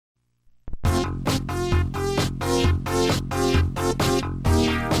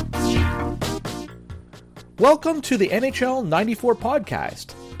Welcome to the NHL 94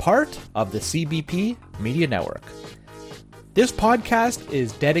 podcast, part of the CBP Media Network. This podcast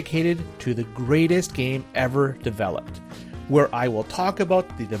is dedicated to the greatest game ever developed, where I will talk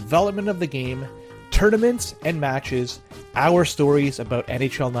about the development of the game, tournaments and matches, our stories about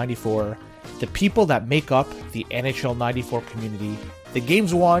NHL 94, the people that make up the NHL 94 community, the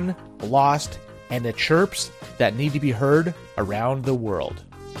games won, lost, and the chirps that need to be heard around the world.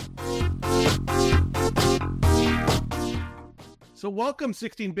 So welcome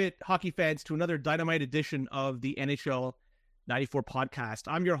 16-bit hockey fans to another dynamite edition of the NHL 94 podcast.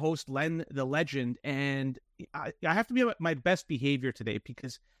 I'm your host, Len the Legend, and I have to be at my best behavior today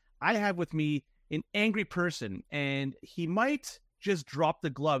because I have with me an angry person, and he might just drop the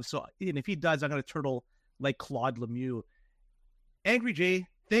glove. So, and if he does, I'm going to turtle like Claude Lemieux. Angry Jay,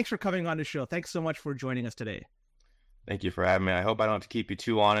 thanks for coming on the show. Thanks so much for joining us today. Thank you for having me. I hope I don't have to keep you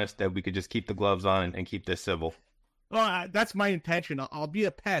too honest, that we could just keep the gloves on and keep this civil. Well, that's my intention. I'll be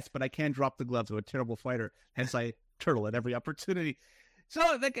a pest, but I can't drop the gloves. I'm a terrible fighter. Hence, I turtle at every opportunity. So,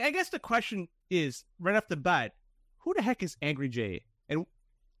 I guess the question is, right off the bat, who the heck is Angry Jay?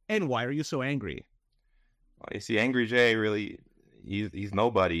 And why are you so angry? Well, you see, Angry Jay, really, he's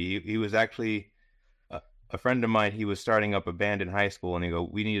nobody. He was actually a friend of mine. He was starting up a band in high school, and he go,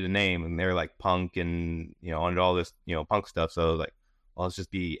 we needed a name. And they were like punk and, on all this, punk stuff. So, like, well, let's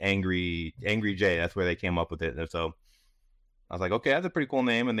just be Angry Jay. That's where they came up with it. And so I was like, okay, that's a pretty cool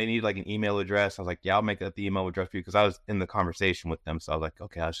name. And they need like an email address. I was like, yeah, I'll make that the email address for you, because I was in the conversation with them. So I was like,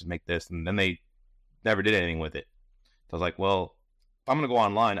 okay, I'll just make this. And then they never did anything with it. So I was like, well, if I'm going to go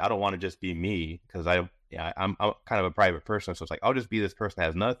online, I don't want to just be me, because I'm kind of a private person. So it's like, I'll just be this person that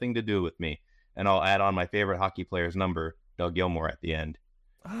has nothing to do with me. And I'll add on my favorite hockey player's number, Doug Gilmour, at the end.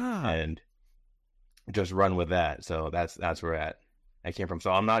 And just run with that. So that's where I came from.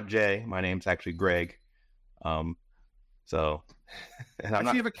 So I'm not Jay. My name's actually Greg. So and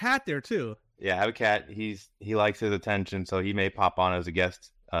I have a cat there too. Yeah, I have a cat. He likes his attention, so he may pop on as a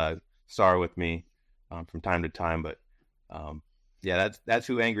guest star with me from time to time. But yeah, that's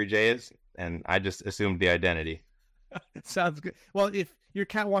who Angry Jay is, and I just assumed the identity. Sounds good. Well, if your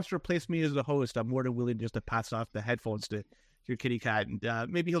cat wants to replace me as the host, I'm more than willing just to pass off the headphones to your kitty cat, and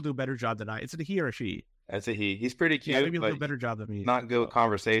maybe he'll do a better job than I. Is it a he or a she? That's a he. He's pretty cute. Yeah, maybe he'll do a better job than me. Not good with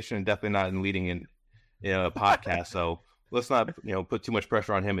conversation, definitely not in leading in a podcast. So let's not put too much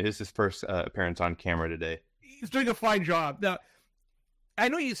pressure on him. It is his first appearance on camera today. He's doing a fine job. Now, I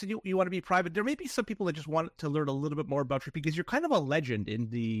know you said you want to be private. There may be some people that just want to learn a little bit more about you, because you're kind of a legend in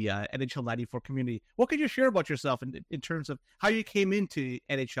the NHL 94 community. What could you share about yourself in terms of how you came into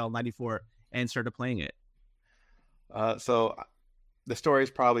NHL 94 and started playing it? So the story is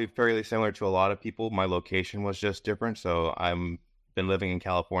probably fairly similar to a lot of people. My location was just different. So I've been living in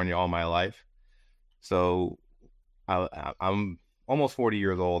California all my life. So I'm almost 40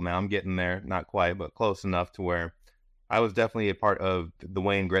 years old now. I'm getting there, not quite, but close enough to where I was definitely a part of the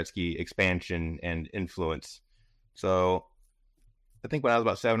Wayne Gretzky expansion and influence. So I think when I was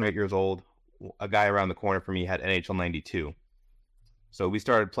about 7 or 8 years old, a guy around the corner from me had NHL 92. So we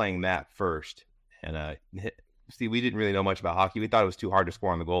started playing that first. And see, we didn't really know much about hockey. We thought it was too hard to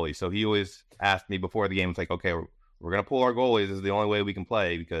score on the goalie. So he always asked me before the game, it's like, okay, we're going to pull our goalies. This is the only way we can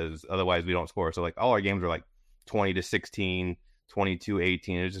play, because otherwise we don't score. So like all our games were like 20-16, 22-18.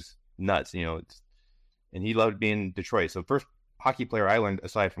 It was just nuts, and he loved being in Detroit. So first hockey player I learned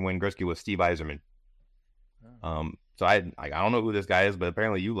aside from Wayne Gretzky was Steve Yzerman. So I don't know who this guy is, but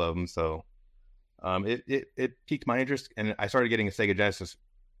apparently you love him. So it piqued my interest, and I started getting a Sega Genesis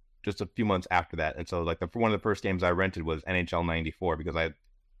just a few months after that. And so like one of the first games I rented was NHL 94, because I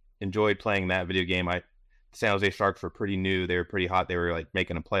enjoyed playing that video game. The San Jose Sharks were pretty new. They were pretty hot. They were like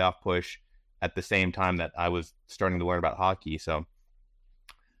making a playoff push at the same time that I was starting to learn about hockey. So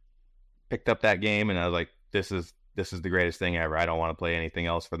picked up that game, and I was like, this is the greatest thing ever. I don't want to play anything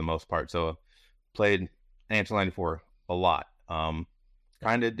else for the most part. So played NHL 94 a lot.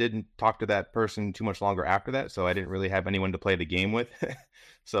 Kind of didn't talk to that person too much longer after that, so I didn't really have anyone to play the game with.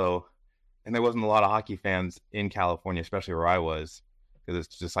 So, and there wasn't a lot of hockey fans in California, especially where I was, because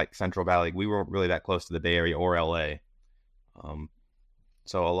it's just like Central Valley. We weren't really that close to the Bay Area or LA.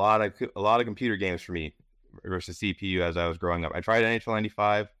 So a lot of computer games for me versus CPU as I was growing up. I tried NHL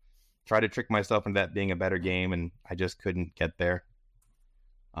 95, tried to trick myself into that being a better game, and I just couldn't get there.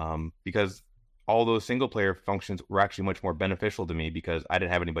 Because all those single player functions were actually much more beneficial to me, because I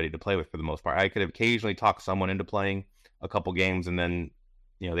didn't have anybody to play with for the most part. I could have occasionally talked someone into playing a couple games, and then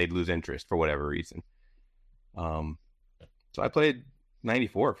they'd lose interest for whatever reason. So I played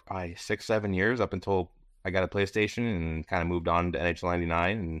 94 for probably 6-7 years, up until I got a PlayStation and kind of moved on to NHL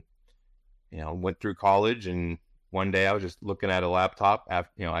 99, went through college, and one day I was just looking at a laptop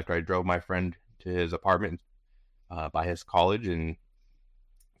after I drove my friend to his apartment by his college, and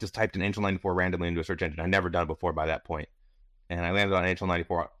just typed in Angel94 randomly into a search engine. I'd never done it before by that point. And I landed on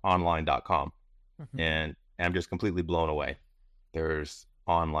Angel94online.com. And I'm just completely blown away. There's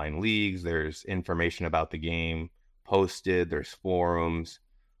online leagues, there's information about the game posted, there's forums.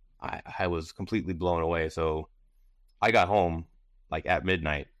 I was completely blown away. So I got home like at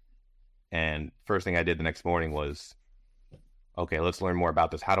midnight, and first thing I did the next morning was, okay, let's learn more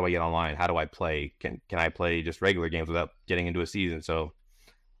about this. How do I get online? How do I play? Can I play just regular games without getting into a season? So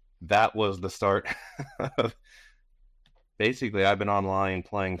that was the start. Basically, I've been online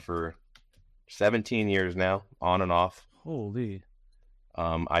playing for 17 years now, on and off. Holy.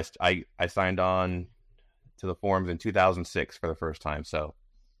 I signed on to the forums in 2006 for the first time. So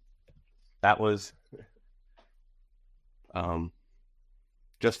that was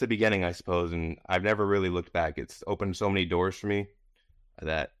just the beginning, I suppose. And I've never really looked back. It's opened so many doors for me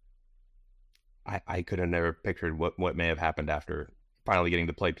that I could have never pictured what may have happened after finally getting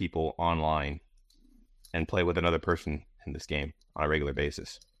to play people online and play with another person in this game on a regular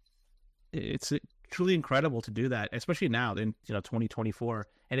basis. It's truly incredible to do that, especially now in 2024,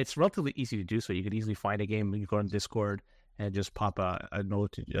 and it's relatively easy to do so. You could easily find a game, you go on Discord and just pop a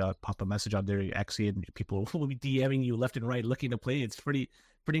note, pop a message on there, Xe, and people will be DMing you left and right looking to play. It's pretty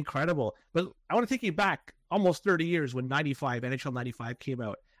incredible. But I want to take you back almost 30 years when NHL 95 came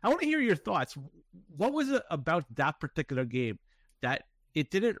out. I want to hear your thoughts. What was it about that particular game that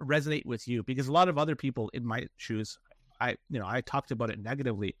it didn't resonate with you? Because a lot of other people in my shoes, I talked about it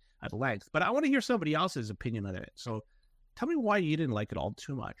negatively at length, but I want to hear somebody else's opinion on it. So tell me why you didn't like it all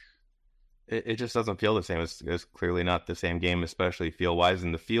too much. It just doesn't feel the same. It's clearly not the same game, especially feel-wise.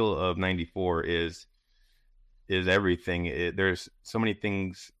 And the feel of 94 is everything. There's so many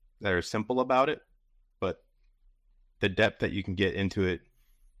things that are simple about it, but the depth that you can get into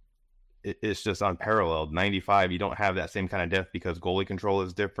it's just unparalleled. 95, you don't have that same kind of depth because goalie control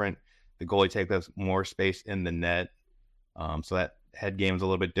is different. The goalie takes up more space in the net. So that head game is a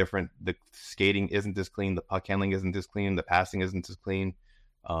little bit different. The skating isn't as clean. The puck handling isn't as clean. The passing isn't as clean.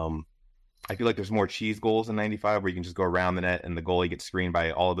 I feel like there's more cheese goals in 95 where you can just go around the net and the goalie gets screened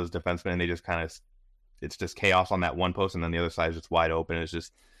by all of those defensemen, and they just it's just chaos on that one post, and then the other side is just wide open. It's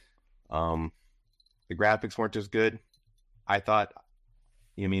just the graphics weren't as good. I thought,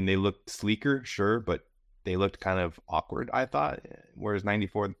 they looked sleeker, sure, but they looked kind of awkward, I thought. Whereas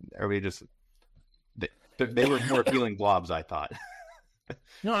 94, everybody just they were more appealing blobs, I thought.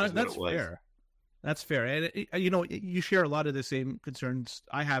 No, that's fair. That's fair. And, you share a lot of the same concerns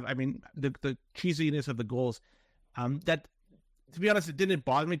I have. I mean, the cheesiness of the goals, that, to be honest, it didn't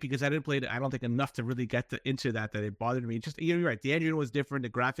bother me because I didn't play it, I don't think, enough to really get into that it bothered me. Just, you're right. The engine was different. The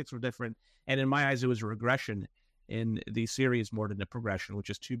graphics were different. And in my eyes, it was a regression in the series more than a progression,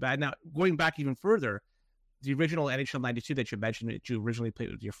 which is too bad. Now, going back even further, the original NHL 92 that you mentioned that you originally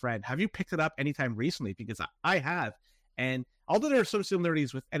played with your friend, have you picked it up anytime recently? Because I have. And although there are some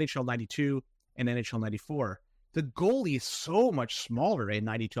similarities with NHL 92 and NHL 94, the goalie is so much smaller in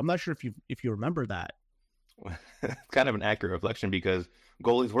 92. I'm not sure if you remember that. It's kind of an accurate reflection because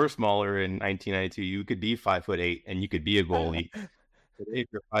goalies were smaller in 1992. You could be 5'8" and you could be a goalie. If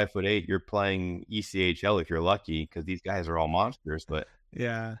you're 5'8", you're playing ECHL if you're lucky because these guys are all monsters. But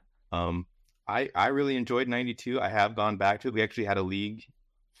yeah, I really enjoyed 92. I have gone back to it. We actually had a league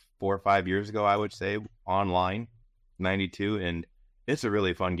 4 or 5 years ago, I would say, online, 92, and it's a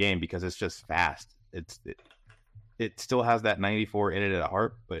really fun game because it's just fast. It still has that 94 in it at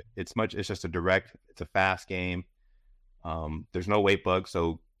heart, but it's just it's a fast game. There's no weight bug,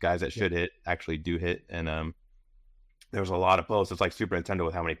 so guys that should hit actually do hit, and there's a lot of posts. It's like Super Nintendo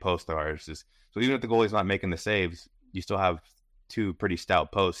with how many posts there are. So even if the goalie's not making the saves, you still have 2 pretty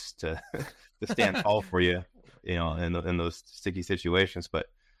stout posts to stand tall for you, in those sticky situations. But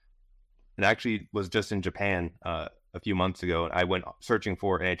it actually was just in Japan a few months ago, and I went searching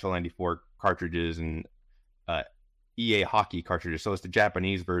for NHL 94 cartridges and EA Hockey cartridges. So it's the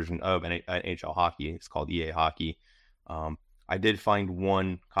Japanese version of NHL Hockey. It's called EA Hockey. I did find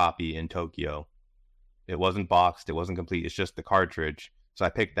one copy in Tokyo. It wasn't boxed. It wasn't complete. It's just the cartridge. So I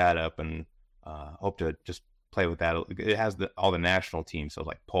picked that up and hope to just play with that. It has all the national teams, so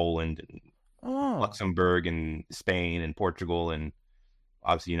like Poland and Luxembourg and Spain and Portugal and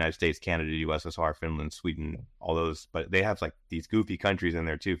obviously United States, Canada, USSR, Finland, Sweden, all those. But they have like these goofy countries in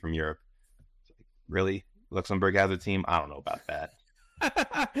there too from Europe. Really? Luxembourg has a team? I don't know about that.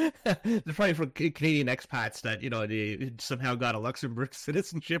 They're probably from Canadian expats that, they somehow got a Luxembourg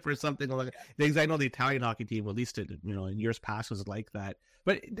citizenship or something like that. Because I know the Italian hockey team, at least in years past, was like that.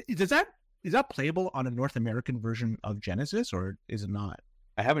 But does that Is that playable on a North American version of Genesis, or is it not?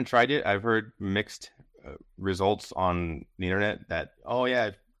 I haven't tried it. I've heard mixed results on the internet that, oh yeah,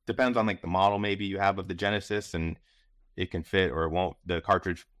 it depends on like the model maybe you have of the Genesis, and it can fit or it won't. The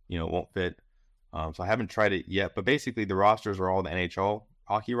cartridge, won't fit. So I haven't tried it yet. But basically, the rosters are all the NHL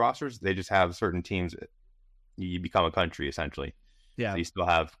hockey rosters. They just have certain teams. You become a country essentially. Yeah. So you still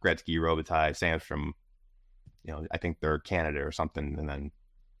have Gretzky, Robitaille, Sandstrom. I think they're Canada or something, and then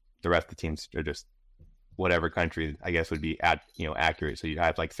the rest of the teams are just whatever country I guess would be accurate. So you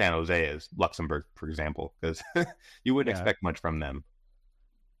have like San Jose as Luxembourg, for example, because you wouldn't expect much from them.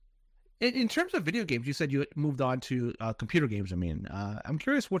 In terms of video games, you said you moved on to computer games. I mean, I'm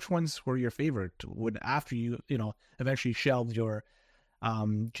curious which ones were your favorite when after you eventually shelved your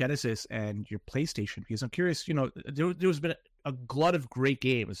Genesis and your PlayStation, because I'm curious, there's been a glut of great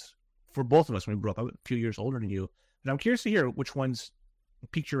games for both of us when we grew up. I'm a few years older than you, but I'm curious to hear which ones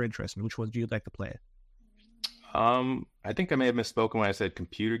piqued your interest and which ones do you like to play? I think I may have misspoken when I said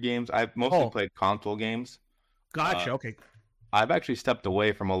computer games. I've mostly played console games. Gotcha. Okay. I've actually stepped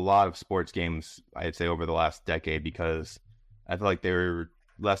away from a lot of sports games, I'd say, over the last decade because I feel like they were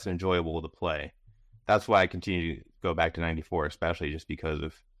less enjoyable to play. That's why I continue to go back to 94, especially just because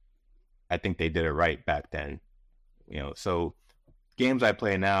of, I think they did it right back then. So games I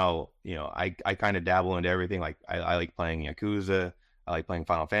play now, I kind of dabble into everything. Like I like playing Yakuza. I like playing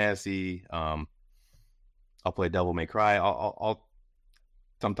Final Fantasy. I'll play Devil May Cry. I'll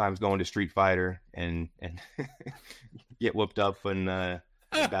sometimes go into Street Fighter and get whooped up when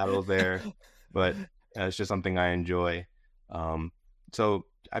battles there, but it's just something I enjoy. So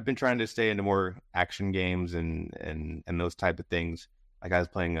I've been trying to stay into more action games and those type of things. Like I was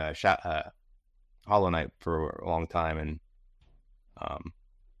playing Hollow Knight for a long time, and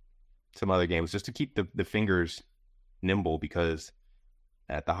some other games just to keep the fingers nimble, because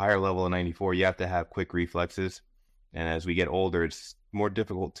at the higher level of 94, you have to have quick reflexes. And as we get older, it's more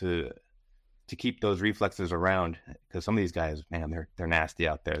difficult to keep those reflexes around, because some of these guys, man, they're nasty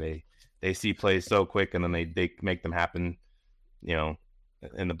out there. They see plays so quick, and then they make them happen,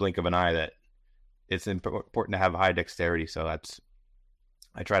 in the blink of an eye, that it's important to have high dexterity. So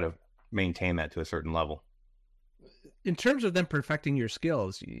I try to maintain that to a certain level. In terms of them perfecting your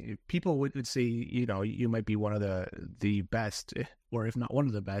skills, people would say, you might be one of the best, or if not one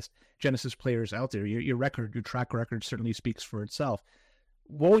of the best Genesis players out there. Your track record certainly speaks for itself.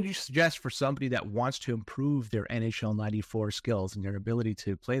 What would you suggest for somebody that wants to improve their NHL 94 skills and their ability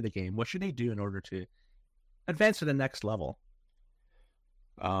to play the game? What should they do in order to advance to the next level?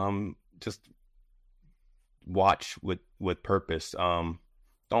 Just watch with purpose.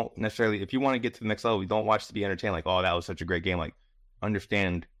 Don't necessarily, if you want to get to the next level, don't watch to be entertained. Like, oh, that was such a great game. Like,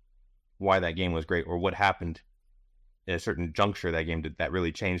 understand why that game was great, or what happened at a certain juncture of that game that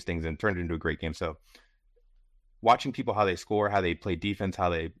really changed things and turned it into a great game. So watching people, how they score, how they play defense, how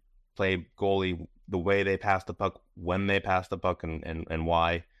they play goalie, the way they pass the puck, when they pass the puck, and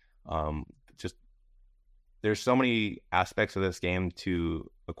why. Just there's so many aspects of this game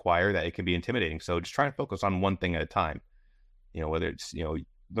to acquire that it can be intimidating. So just try and focus on one thing at a time. Whether it's,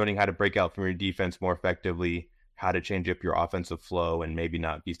 learning how to break out from your defense more effectively, how to change up your offensive flow, and maybe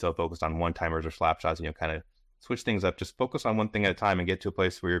not be so focused on one-timers or slap shots, kind of switch things up. Just focus on one thing at a time and get to a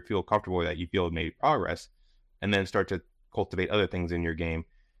place where you feel comfortable that you feel made progress, and then start to cultivate other things in your game.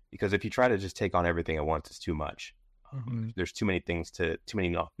 Because if you try to just take on everything at once, it's too much. There's too many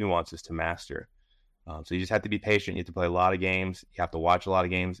nuances to master. So you just have to be patient. You have to play a lot of games. You have to watch a lot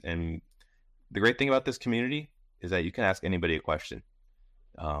of games. And the great thing about this community is that you can ask anybody a question,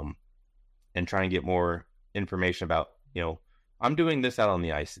 and try and get more information about, I'm doing this out on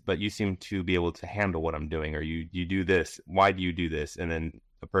the ice, but you seem to be able to handle what I'm doing, or you do this. Why do you do this? And then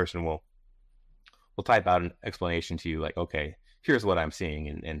the person will type out an explanation to you, like, okay, here's what I'm seeing,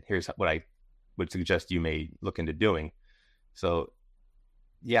 and here's what I would suggest you may look into doing. So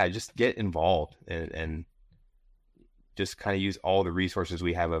yeah, just get involved and just kind of use all the resources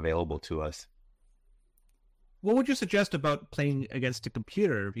we have available to us. What would you suggest about playing against a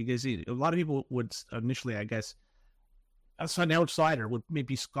computer? Because a lot of people would initially, I guess, as an outsider, would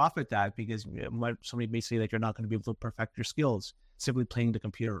maybe scoff at that, because somebody may say that you're not going to be able to perfect your skills simply playing the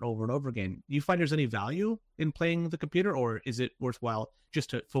computer over and over again. Do you find there's any value in playing the computer, or is it worthwhile just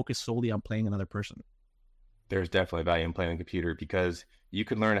to focus solely on playing another person? There's definitely value in playing the computer, because you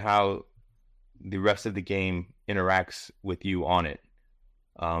can learn how the rest of the game interacts with you on it.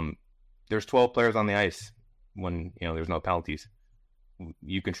 There's 12 players on the ice when there's no penalties.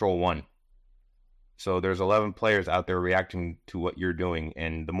 You control one. So there's 11 players out there reacting to what you're doing,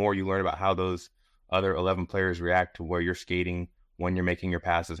 and the more you learn about how those other 11 players react to where you're skating, when you're making your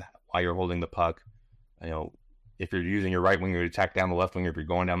passes, while you're holding the puck. If you're using your right winger to attack down the left winger, if you're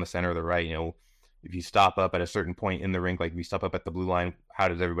going down the center or the right, if you stop up at a certain point in the rink, like if you stop up at the blue line, how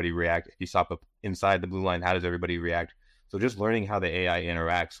does everybody react? If you stop up inside the blue line, how does everybody react? So just learning how the AI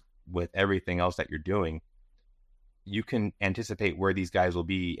interacts with everything else that you're doing, you can anticipate where these guys will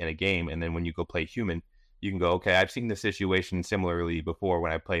be in a game. And then when you go play human, you can go, okay, I've seen this situation similarly before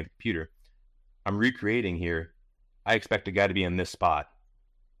when I play the computer. I'm recreating here. I expect a guy to be in this spot.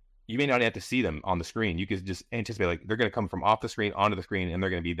 You may not have to see them on the screen. You can just anticipate, like, they're going to come from off the screen onto the screen, and they're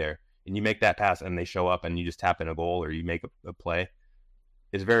going to be there. And you make that pass, and they show up, and you just tap in a goal, or you make a play.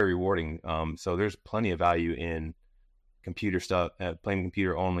 It's very rewarding. So there's plenty of value in computer stuff, playing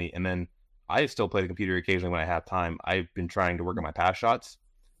computer only. And then I still play the computer occasionally when I have time. I've been trying to work on my pass shots,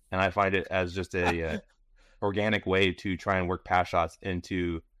 and I find it as just a organic way to try and work pass shots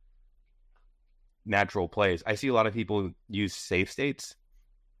into natural plays. I see a lot of people use save states.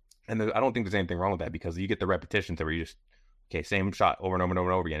 And I don't think there's anything wrong with that, because you get the repetitions where you just, okay, same shot over and over and over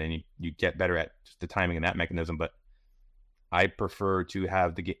and over again, and you get better at just the timing and that mechanism. But I prefer to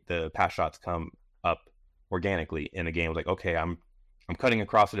have the pass shots come up organically in a game. Like, okay, I'm cutting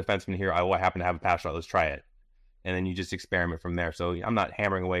across the defenseman here. I happen to have a pass shot. Let's try it. And then you just experiment from there. So I'm not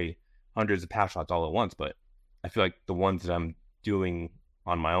hammering away hundreds of pass shots all at once, but I feel like the ones that I'm doing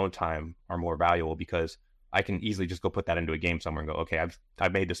on my own time are more valuable, because I can easily just go put that into a game somewhere and go, okay,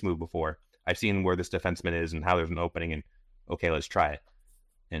 I've made this move before. I've seen where this defenseman is and how there's an opening, and okay, let's try it.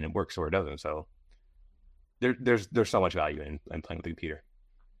 And it works or it doesn't. So there's so much value in playing with the computer.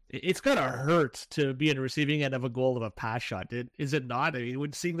 It's gotta hurt to be in the receiving end of a goal of a pass shot. Is it not? I mean,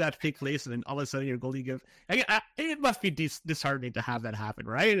 when seeing that take place and then all of a sudden your goalie it must be disheartening to have that happen,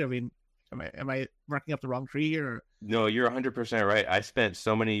 right? I mean, am I marking up the wrong tree here? Or? No, you're 100% right. I spent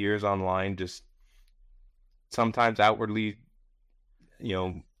so many years online, just sometimes outwardly,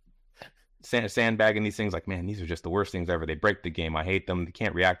 sandbagging these things, like, man, these are just the worst things ever. They break the game. I hate them. You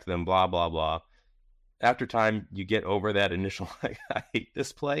can't react to them, blah, blah, blah. After time, you get over that initial, like, I hate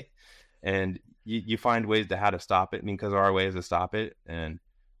this play, and you find ways to how to stop it. I mean, because there are ways to stop it, and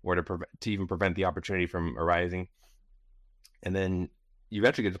or to even prevent the opportunity from arising. And then you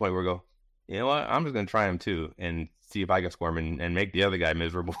eventually get to the point where you go, you know what, I'm just going to try them too and see if I can score them and make the other guy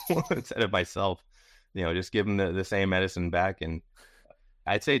miserable instead of myself. Just give him the same medicine back. And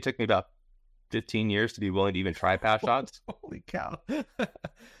I'd say it took me about 15 years to be willing to even try pass shots. Holy cow.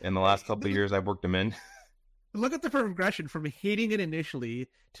 In the last couple of years, I've worked them in. Look at the progression from hating it initially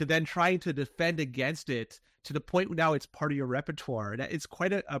to then trying to defend against it to the point where now it's part of your repertoire. It's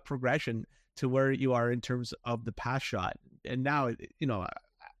quite a progression to where you are in terms of the pass shot. And now,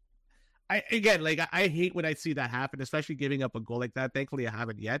 I hate when I see that happen, especially giving up a goal like that. Thankfully, I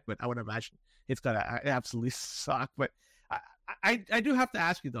haven't yet, but I would imagine it's gonna absolutely suck. But I do have to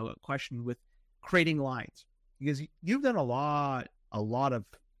ask you though a question with creating lines, because you've done a lot of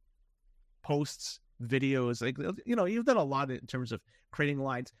posts, videos, like you've done a lot in terms of creating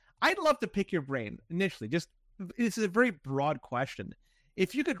lines. I'd love to pick your brain initially. Just it's a very broad question.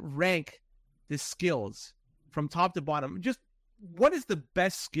 If you could rank the skills from top to bottom, just what is the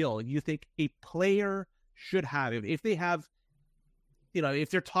best skill you think a player should have? If they have, if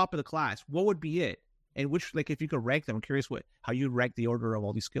they're top of the class, what would be it? And which, like, if you could rank them, I'm curious how you rank the order of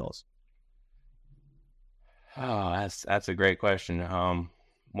all these skills. Oh, that's a great question.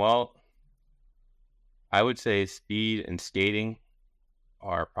 Well, I would say speed and skating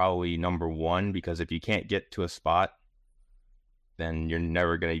are probably number one, because if you can't get to a spot, then you're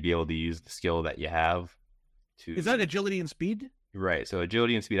never going to be able to use the skill that you have. Is that agility and speed? Right. So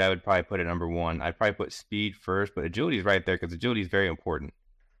agility and speed, I would probably put at number one. I'd probably put speed first, but agility is right there because agility is very important.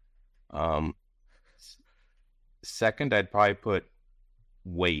 Second, I'd probably put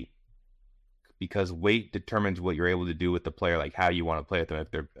weight, because weight determines what you're able to do with the player, like how you want to play with them.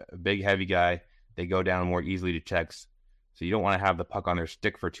 If they're a big, heavy guy, they go down more easily to checks. So you don't want to have the puck on their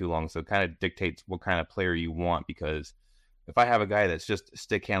stick for too long. So it kind of dictates what kind of player you want, because if I have a guy that's just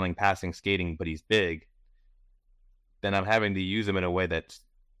stick handling, passing, skating, but he's big, then I'm having to use him in a way that's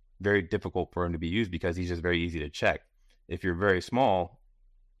very difficult for him to be used, because he's just very easy to check. If you're very small,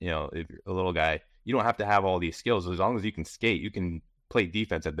 if you're a little guy, you don't have to have all these skills. As long as you can skate, you can play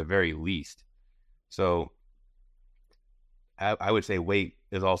defense at the very least. So I would say weight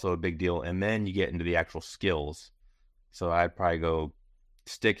is also a big deal. And then you get into the actual skills. So I'd probably go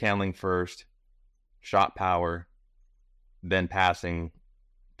stick handling first, shot power, then passing,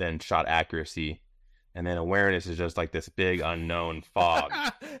 then shot accuracy. And then awareness is just like this big unknown fog.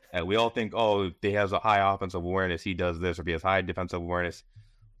 And we all think, oh, he has a high offensive awareness, he does this, or he has high defensive awareness.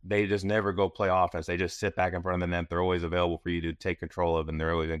 they just never go play offense. They just sit back in front of the net. They're always available for you to take control of, and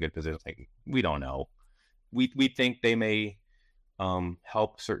they're always in good position. Like, we don't know. We think they may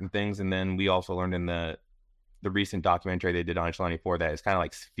help certain things, and then we also learned in the recent documentary they did on Angryjay93 that it's kind of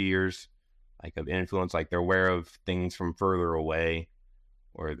like spheres, like of influence. Like they're aware of things from further away,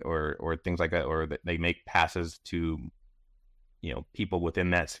 or things like that, or that they make passes to, people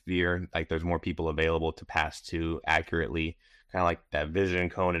within that sphere. Like there's more people available to pass to accurately. Kind of like that vision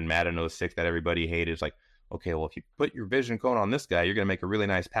cone in Madden 06 that everybody hated. It's like, okay, well, if you put your vision cone on this guy, you're going to make a really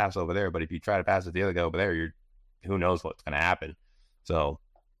nice pass over there. But if you try to pass it to the other guy over there, who knows what's going to happen. So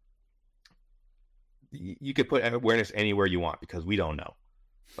you could put awareness anywhere you want because we don't know.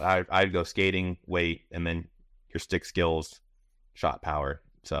 But I'd go skating, weight, and then your stick skills, shot power.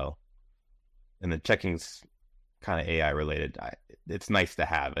 So, and the checking's kind of AI related. It's nice to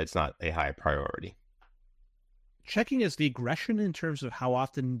have. It's not a high priority. Checking is the aggression in terms of how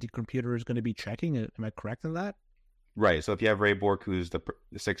often the computer is going to be checking. Am I correct in that? Right. So if you have Ray Bork, who's the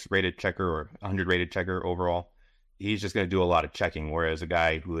 6 rated checker or 100 rated checker overall, he's just going to do a lot of checking. Whereas a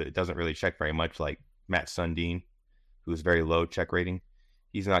guy who doesn't really check very much, like Matt Sundin, who's very low check rating,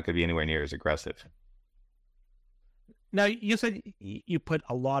 he's not going to be anywhere near as aggressive. Now, you said you put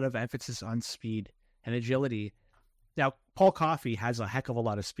a lot of emphasis on speed and agility. Now, Paul Coffey has a heck of a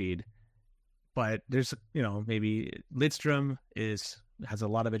lot of speed. But there's, maybe Lidstrom has a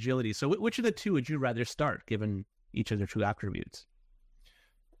lot of agility. So which of the two would you rather start, given each of their two attributes?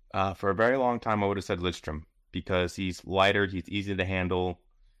 For a very long time, I would have said Lidstrom because he's lighter, he's easy to handle,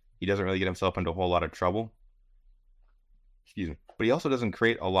 he doesn't really get himself into a whole lot of trouble. Excuse me. But he also doesn't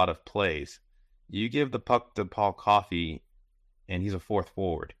create a lot of plays. You give the puck to Paul Coffey, and he's a fourth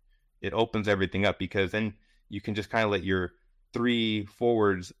forward. It opens everything up because then you can just kind of let your 3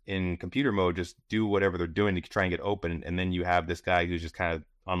 forwards in computer mode just do whatever they're doing to try and get open, and then you have this guy who's just kind of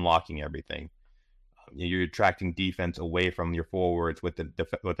unlocking everything. You're attracting defense away from your forwards with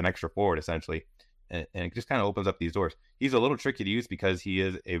an extra forward essentially, and it just kind of opens up these doors. He's a little tricky to use because he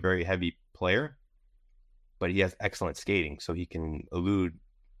is a very heavy player, but he has excellent skating, so he can elude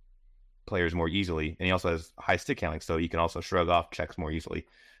players more easily, and he also has high stick handling, so he can also shrug off checks more easily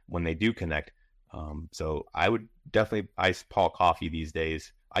when they do connect. So I would definitely ice Paul Coffey these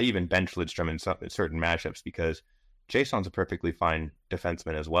days. I even bench Lidstrom in certain matchups because Jason's a perfectly fine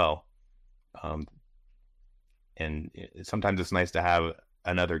defenseman as well. And sometimes it's nice to have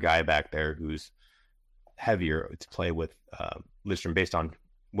another guy back there who's heavier to play with Lidstrom based on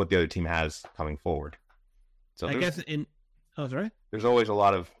what the other team has coming forward. So I guess there's always a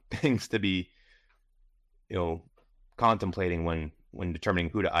lot of things to be, contemplating when determining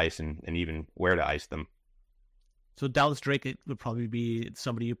who to ice and even where to ice them. So Dallas Drake, it would probably be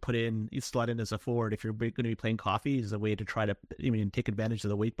somebody you slot in as a forward if you're going to be playing Coffey, is a way to try to take advantage of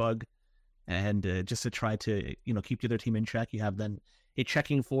the weight bug and just to try to keep the other team in check. You have then a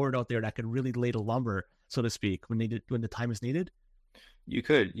checking forward out there that could really lay the lumber, so to speak, when the time is needed. You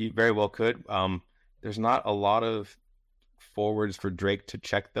very well could. There's not a lot of forwards for Drake to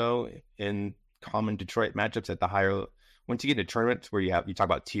check though in common Detroit matchups at the higher. Once you get into tournaments where you talk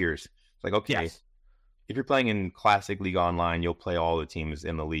about tiers, it's like, okay, yes, if you're playing in Classic League Online, you'll play all the teams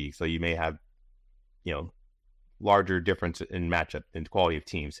in the league. So you may have, larger difference in matchup and quality of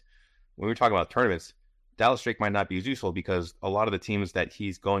teams. When we're talking about tournaments, Dallas Drake might not be as useful because a lot of the teams that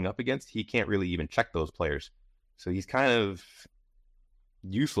he's going up against, he can't really even check those players. So he's kind of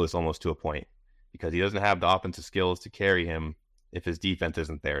useless almost to a point because he doesn't have the offensive skills to carry him if his defense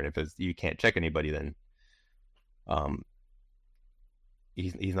isn't there. And if you can't check anybody, then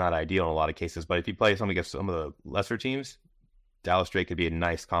he's not ideal in a lot of cases. But if you play some against some of the lesser teams, Dallas Drake could be a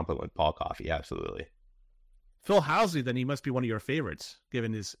nice complement with Paul Coffey. Absolutely. Phil Housley, then he must be one of your favorites,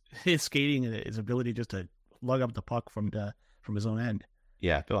 given his skating and his ability just to lug up the puck from his own end.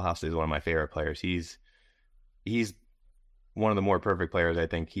 Yeah, Phil Housley is one of my favorite players. He's one of the more perfect players. I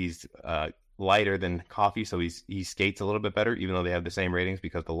think he's lighter than Coffey, so he skates a little bit better, even though they have the same ratings,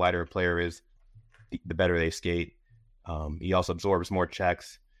 because the lighter a player is, the better they skate. He also absorbs more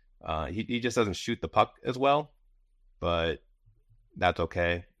checks. He just doesn't shoot the puck as well, but that's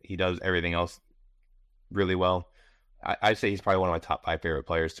okay. He does everything else really well. I'd say he's probably one of my top 5 favorite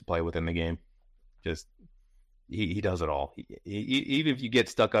players to play within the game. Just he does it all. Even if you get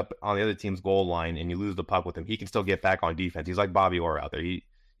stuck up on the other team's goal line and you lose the puck with him, he can still get back on defense. He's like Bobby Orr out there. He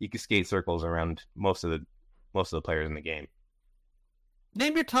can skate circles around most of the players in the game.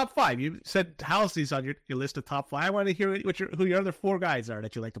 Name your top 5. You said Housley's on your list of top 5. I want to hear who your other 4 guys are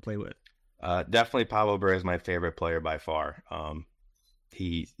that you like to play with. Definitely Pavel Bure is my favorite player by far.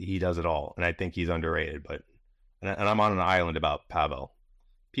 He does it all, and I think he's underrated. And I'm on an island about Pavel.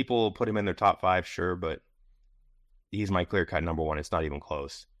 people will put him in their top 5, sure, but he's my clear cut number 1. It's not even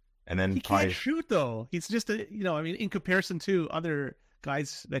close. And then he can't shoot though. He's just in comparison to other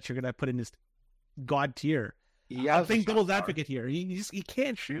guys that you're gonna put in this god tier. I'm playing devil's advocate here. He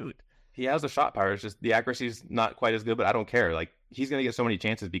can't shoot. He has the shot power. It's just the accuracy's not quite as good, but I don't care. Like, he's going to get so many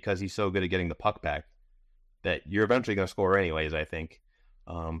chances because he's so good at getting the puck back that you're eventually going to score anyways, I think.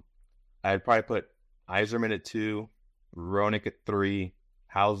 I'd probably put Yzerman at 2, Roenick at 3,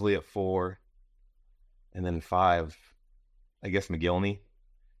 Housley at 4, and then 5, I guess McGillney.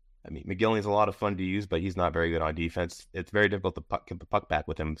 I mean, McGillney's a lot of fun to use, but he's not very good on defense. It's very difficult to get the puck back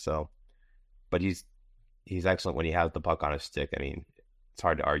with him. But he's excellent when he has the puck on his stick. I mean, it's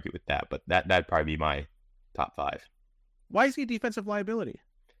hard to argue with that, but that'd probably be my top 5. Why is he a defensive liability?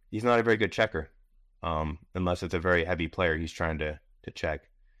 He's not a very good checker, unless it's a very heavy player he's trying to check.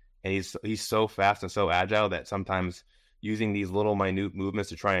 And he's so fast and so agile that sometimes using these little minute movements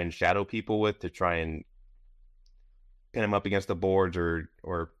to try and shadow people with, to try and pin him up against the boards or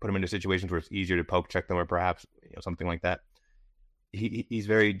put him into situations where it's easier to poke check them, or perhaps something like that. He's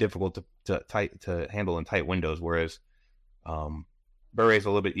very difficult to handle in tight windows, whereas Bure's a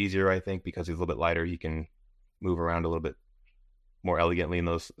little bit easier, I think, because he's a little bit lighter. He can move around a little bit more elegantly in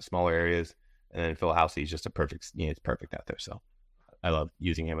those smaller areas. And then Phil Housley is just it's perfect out there. So I love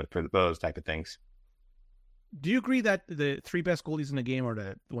using him for those type of things. Do you agree that the 3 best goalies in the game are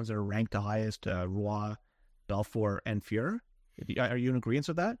the ones that are ranked the highest, Roy, Belfour, and Fuhr? Are you in agreement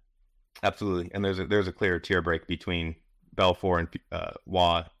with that? Absolutely. And there's a clear tier break between Belfour and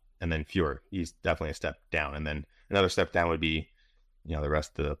Roy, and then Fuhr. He's definitely a step down. And then another step down would be the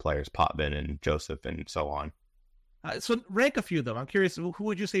rest of the players, Potvin and Joseph and so on. So rank a few of them. I'm curious, who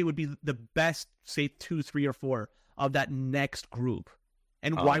would you say would be the best, say 2, 3, or 4 of that next group?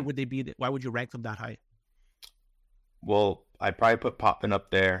 And why would they be? Why would you rank them that high? Well, I'd probably put Potvin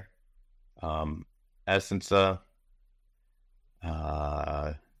up there. Essensa.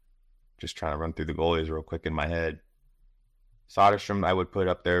 Just trying to run through the goalies real quick in my head. Soderstrom, I would put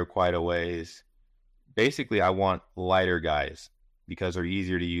up there quite a ways. Basically, I want lighter guys because they're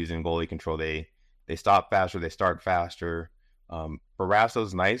easier to use in goalie control. They stop faster, they start faster.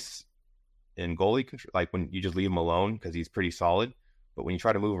 Barasso's nice in goalie control, like when you just leave him alone because he's pretty solid. But when you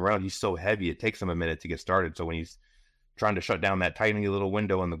try to move him around, he's so heavy, it takes him a minute to get started. So when he's trying to shut down that tiny little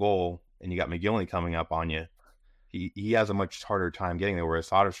window in the goal, and you got McGillney coming up on you, he has a much harder time getting there. Whereas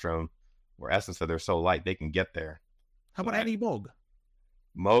Soderstrom or Essensa, they're so light, they can get there. How about Andy Moog?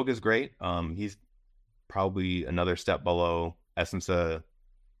 Moog is great. He's probably another step below Essensa,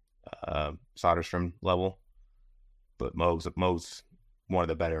 Soderstrom level, but Moog's one of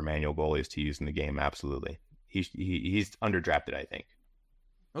the better manual goalies to use in the game. Absolutely, he's underdrafted, I think.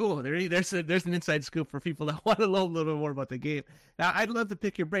 Oh, there's an inside scoop for people that want to know a little more about the game. Now, I'd love to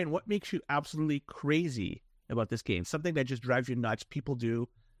pick your brain. What makes you absolutely crazy about this game? Something that just drives you nuts, people do,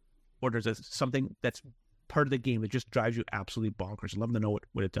 or there's something that's part of the game that just drives you absolutely bonkers. I'd love to know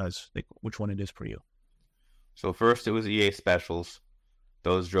what it does, like which one it is for you. So first, it was EA specials.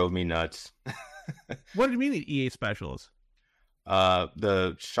 Those drove me nuts. What do you mean the EA specials?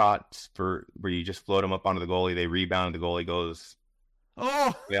 The shots where you just float them up onto the goalie, they rebound, the goalie goes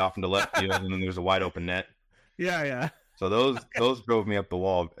way off into left field, and then there's a wide open net. Yeah. So those drove me up the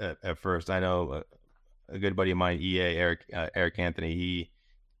wall at first. I know a good buddy of mine, EA Eric Anthony.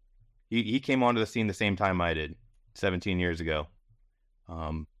 He came onto the scene the same time I did, 17 years ago.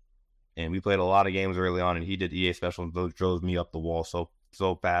 And we played a lot of games early on, and he did EA specials. Those drove me up the wall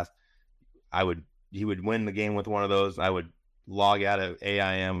so fast. He would win the game with one of those. I would log out of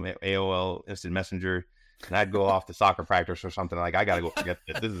AIM, AOL Instant Messenger, and I'd go off to soccer practice or something. Like, I gotta go forget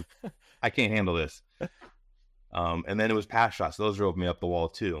this. I can't handle this. And then it was pass shots. Those drove me up the wall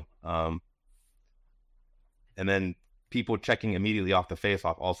too. And then people checking immediately off the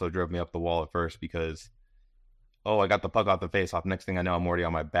faceoff also drove me up the wall at first because, I got the puck off the faceoff. Next thing I know, I'm already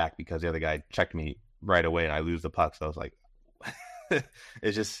on my back because the other guy checked me right away and I lose the puck. So I was like,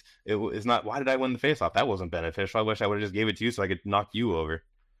 it's not, why did I win the faceoff? That wasn't beneficial. I wish I would have just gave it to you so I could knock you over.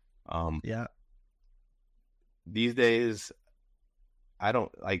 Yeah. These days, I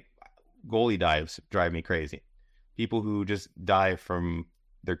don't like goalie dives drive me crazy. People who just dive from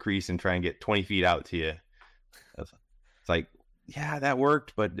their crease and try and get 20 feet out to you. It's like, yeah, that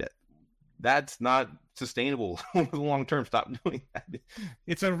worked, but that's not sustainable over the long term. Stop doing that.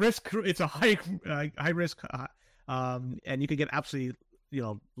 It's a risk. It's a high risk, and you could get absolutely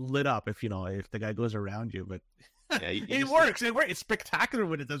lit up if the guy goes around you. But yeah, it works. It works. It's spectacular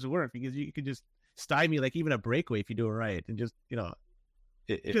when it doesn't work because you can just stymie like even a breakaway if you do it right, and just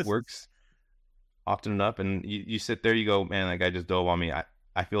it works often enough. And you sit there, you go, man, that guy just dove on me.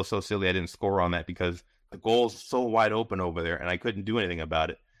 I feel so silly I didn't score on that because the goal's so wide open over there and I couldn't do anything about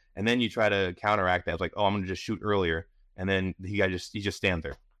it. And then you try to counteract that. It's like, oh, I'm going to just shoot earlier. And then he just stands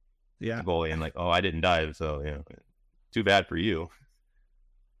there, Yeah. the goalie, and like, oh, I didn't dive. So, too bad for you.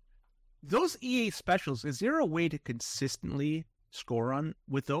 Those EA specials, is there a way to consistently score on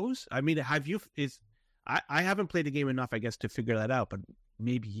with those? I mean, I haven't played the game enough, I guess, to figure that out, but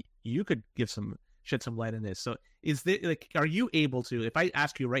maybe you could shed some light on this. So is there, like, are you able to, if I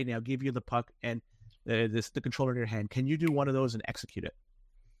ask you right now, give you the puck and the controller in your hand, can you do one of those and execute it?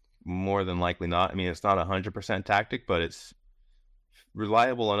 More than likely not. I mean, it's not 100% tactic, but it's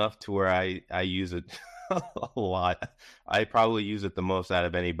reliable enough to where I use it a lot. I probably use it the most out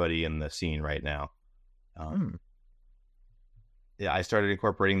of anybody in the scene right now. Yeah, I started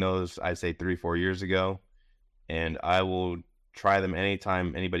incorporating those, I'd say 3-4 years ago, and I will try them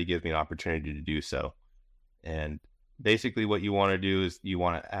anytime anybody gives me an opportunity to do so. And basically what you want to do is you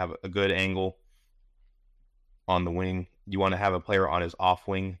want to have a good angle on the wing. You want to have a player on his off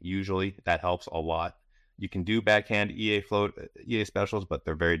wing. Usually that helps a lot. You can do backhand EA specials, but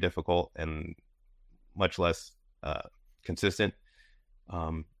they're very difficult and much less consistent.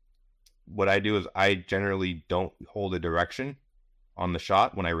 What I do is I generally don't hold a direction on the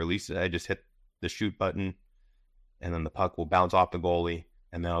shot. When I release it, I just hit the shoot button, and then the puck will bounce off the goalie,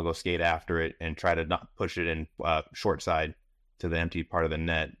 and then I'll go skate after it and try to not push it in short side to the empty part of the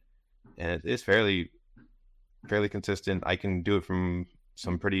net. And it's fairly consistent. I can do it from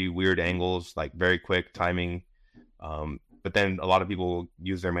some pretty weird angles, like very quick timing. But then a lot of people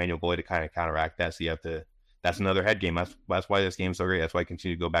use their manual goalie to kind of counteract that. So that's another head game. That's why this game's so great. That's why I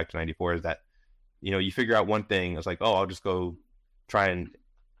continue to go back to 94 is that, you figure out one thing. It's like, oh, I'll just go try and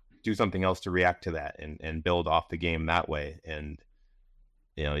do something else to react to that and build off the game that way. And,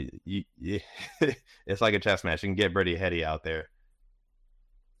 it's like a chess match. You can get pretty heady out there.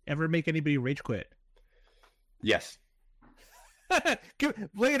 Ever make anybody rage quit? Yes.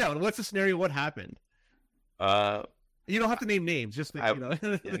 Lay it out. What's the scenario? What happened? You don't have to name names. Just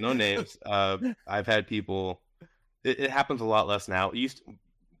no names. I've had people. It happens a lot less now.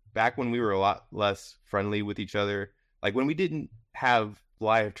 Back when we were a lot less friendly with each other, like when we didn't have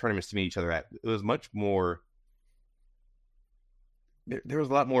live tournaments to meet each other at, it was much more. There was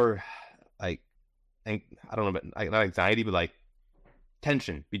a lot more, like, and I don't know, but not anxiety, but like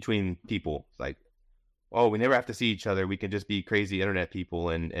tension between people. It's like, oh, we never have to see each other. We can just be crazy internet people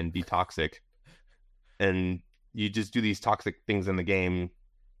and be toxic. And you just do these toxic things in the game,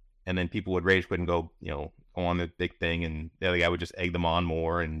 and then people would rage quit and go on the big thing, and the other guy would just egg them on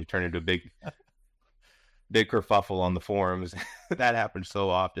more, and you turn into a big kerfuffle on the forums. That happens so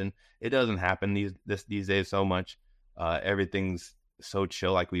often. It doesn't happen these days so much. Everything's so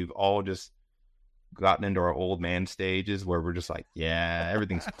chill. Like we've all just gotten into our old man stages where we're just like, yeah,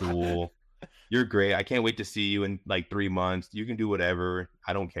 everything's cool. You're great. I can't wait to see you in like 3 months. You can do whatever.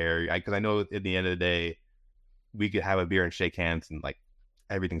 I don't care. Because I know at the end of the day, we could have a beer and shake hands and like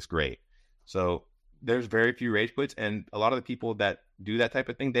everything's great. So there's very few rage quits. And a lot of the people that do that type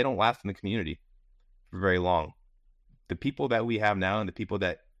of thing, they don't last in the community for very long. The people that we have now and the people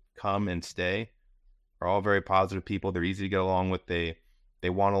that come and stay are all very positive people. They're easy to get along with. They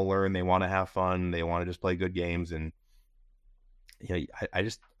want to learn. They want to have fun. They want to just play good games. And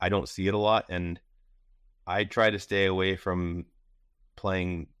I don't see it a lot, and I try to stay away from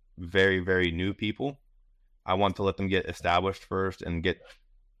playing very, very new people. I want to let them get established first and get,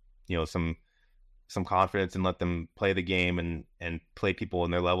 some confidence and let them play the game and play people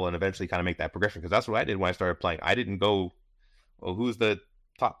in their level and eventually kind of make that progression. Because that's what I did when I started playing. I didn't go, well, who's the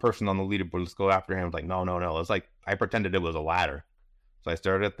top person on the leaderboard? Let's go after him. Like, no. It's like I pretended it was a ladder. So I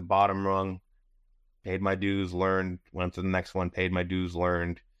started at the bottom rung, paid my dues, learned, went to the next one, paid my dues,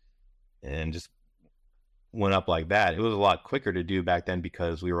 learned, and just went up like that. It was a lot quicker to do back then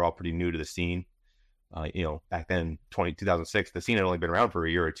because we were all pretty new to the scene. Back then, 2006, the scene had only been around for a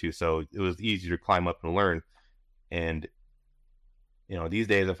year or two, so it was easier to climb up and learn. And, these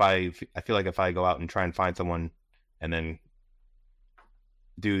days, I feel like if I go out and try and find someone and then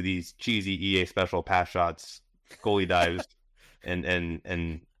do these cheesy EA special pass shots, goalie dives,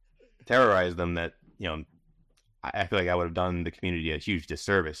 and terrorize them, that I feel like I would have done the community a huge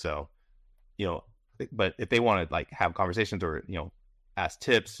disservice. So but if they want to like have conversations or ask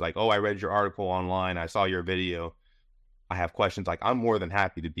tips, like, oh, I read your article online, I saw your video, I have questions, like I'm more than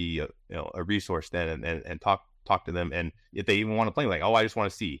happy to be a resource then and talk to them. And if they even want to play, like, oh, I just want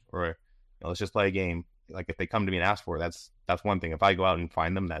to see, or let's just play a game. Like if they come to me and ask for it, that's one thing. If I go out and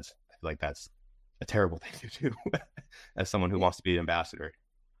find them, I feel like that's a terrible thing to do as someone who wants to be an ambassador.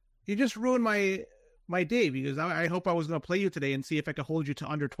 You just ruined my my day because I hope I was going to play you today and see if I could hold you to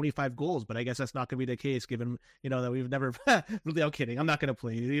under 25 goals. But I guess that's not going to be the case, given that we've never. Really, I'm kidding. I'm not going to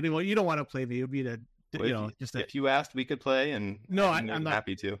play you. You don't want to play me. It would be if you asked, we could play, and no, I'm not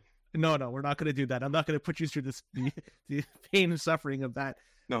happy to. No, we're not going to do that. I'm not going to put you through the pain and suffering of that.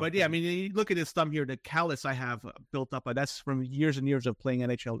 No. But yeah, I mean, you look at this thumb here, the callus I have built up, that's from years and years of playing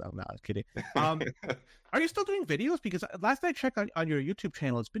NHL. No, I'm kidding. Are you still doing videos? Because last I checked on your YouTube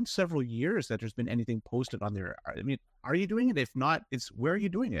channel, it's been several years that there's been anything posted on there. I mean, are you doing it? If not, where are you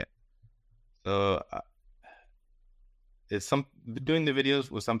doing it? So, doing the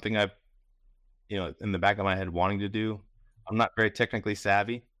videos was something I've, in the back of my head wanting to do. I'm not very technically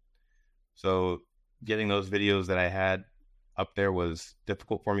savvy. So getting those videos that I had up there was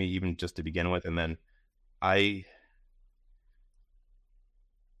difficult for me, even just to begin with. And then I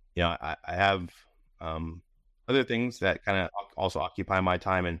have other things that kind of also occupy my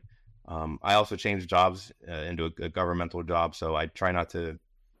time. And I also changed jobs into a governmental job. So I try not to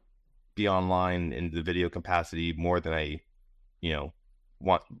be online in the video capacity more than I,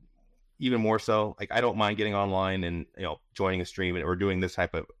 want. Even more so, like I don't mind getting online and joining a stream or doing this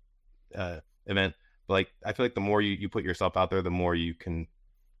type of event. But like I feel like the more you put yourself out there, the more you can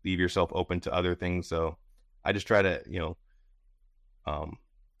leave yourself open to other things. So I just try to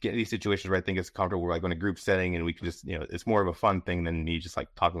get in these situations where I think it's comfortable. We're like in a group setting, and we can just it's more of a fun thing than me just like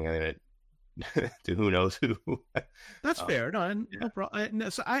talking at it to who knows who. That's fair. No problem.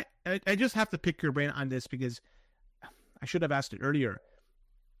 So I just have to pick your brain on this because I should have asked it earlier.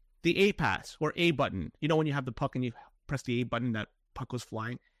 The A pass or A button, when you have the puck and you press the A button, that puck goes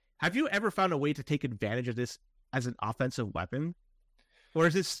flying. Have you ever found a way to take advantage of this as an offensive weapon? Or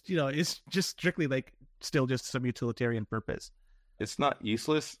is this, it's just strictly like still just some utilitarian purpose? It's not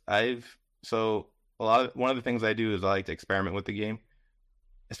useless. One of the things I do is I like to experiment with the game,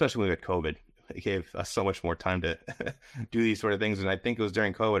 especially when we had COVID. It gave us so much more time to do these sort of things. And I think it was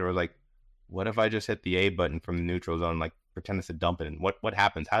during COVID, it was like, what if I just hit the A button from the neutral zone, like pretend it's a dump it, and what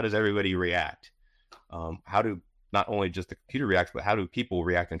happens? How does everybody react? How do not only just the computer react, but how do people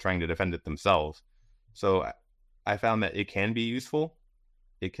react in trying to defend it themselves? So I found that it can be useful.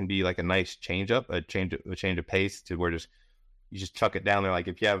 It can be like a nice change up, a change of pace to where you just chuck it down there. Like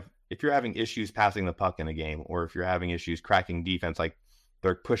if you're having issues passing the puck in a game, or if you're having issues cracking defense, like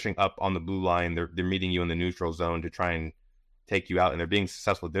they're pushing up on the blue line, they're meeting you in the neutral zone to try and take you out, and they're being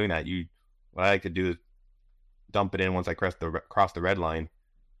successful doing that. What I like to do is dump it in once I cross the red line,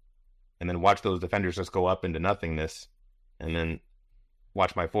 and then watch those defenders just go up into nothingness, and then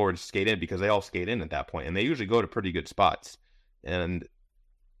watch my forwards skate in, because they all skate in at that point, and they usually go to pretty good spots. And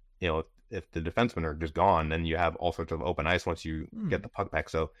if the defensemen are just gone, then you have all sorts of open ice once you get the puck back.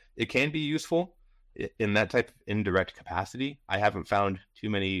 So it can be useful in that type of indirect capacity. I haven't found too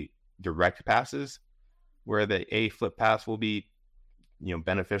many direct passes where the A flip pass will be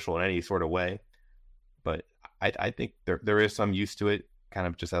beneficial in any sort of way, but I think there is some use to it, kind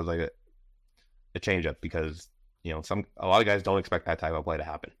of just as like a change up, because a lot of guys don't expect that type of play to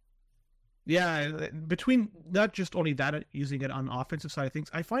happen. Yeah, between not just only that, using it on the offensive side of things,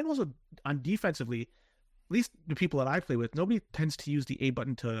 I find also on defensively, at least the people that I play with, nobody tends to use the A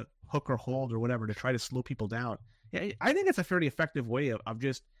button to hook or hold or whatever to try to slow people down. Yeah, I think it's a fairly effective way of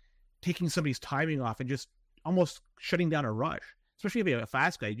just taking somebody's timing off and just almost shutting down a rush. Especially if you're a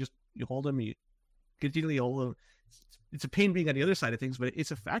fast guy, you hold him, you continually hold him. It's a pain being on the other side of things, but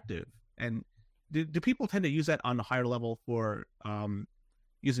it's effective. And do people tend to use that on a higher level for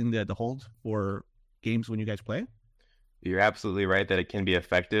using the hold for games when you guys play? You're absolutely right that it can be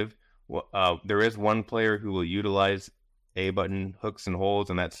effective. Well, there is one player who will utilize A button hooks and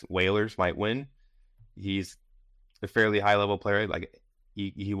holds, and that's Whalers might win. He's a fairly high level player. Like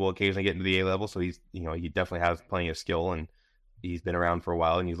he will occasionally get into the A level, so he's he definitely has plenty of skill, and he's been around for a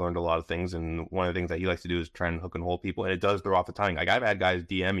while, and he's learned a lot of things. And one of the things that he likes to do is try and hook and hold people, and it does throw off the timing. Like I've had guys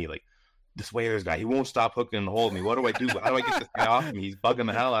DM me like, this Whalers guy, he won't stop hooking and holding me. What do I do? How do I get this guy off me? He's bugging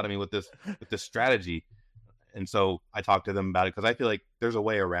the hell out of me with this strategy. And so I talked to them about it, because I feel like there's a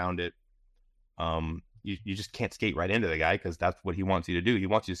way around it. You just can't skate right into the guy, because that's what he wants you to do. He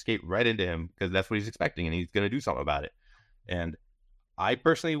wants you to skate right into him because that's what he's expecting, and he's going to do something about it. And I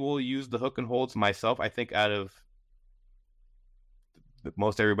personally will use the hook and holds myself. I think out of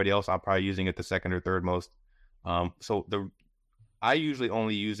most everybody else, I'm probably using it the second or third most. I usually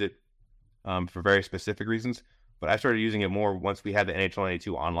only use it for very specific reasons, but I started using it more once we had the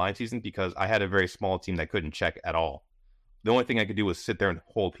Angryjay93 online season, because I had a very small team that couldn't check at all. The only thing I could do was sit there and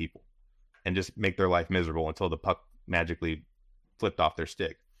hold people and just make their life miserable until the puck magically flipped off their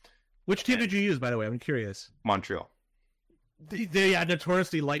stick. Which team did you use, by the way? I'm curious. Montreal. They are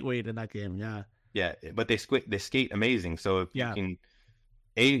notoriously lightweight in that game, yeah. Yeah, but they skate amazing. So if you Yeah. can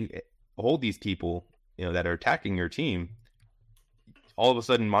hold these people, that are attacking your team, all of a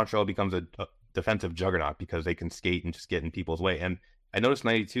sudden Montreal becomes a defensive juggernaut because they can skate and just get in people's way. And I noticed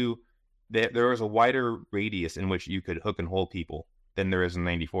 92, there was a wider radius in which you could hook and hold people than there is in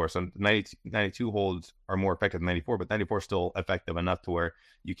 94. So 92 holds are more effective than 94, but 94 is still effective enough to where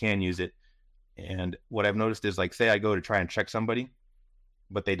you can use it. And what I've noticed is, like, say I go to try and check somebody,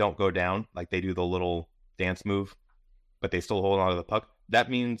 but they don't go down, like they do the little dance move, but they still hold on to the puck. That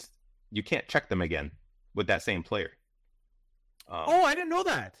means you can't check them again with that same player. I didn't know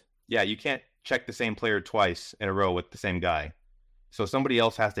that. Yeah, you can't check the same player twice in a row with the same guy. So somebody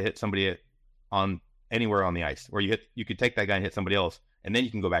else has to hit somebody on anywhere on the ice, where you could take that guy and hit somebody else, and then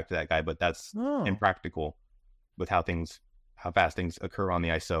you can go back to that guy. But that's impractical with how fast things occur on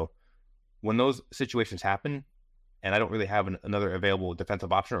the ice. So when those situations happen, and I don't really have another available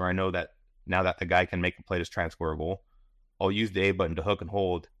defensive option, or I know that now that the guy can make a play to try and score a goal, I'll use the A button to hook and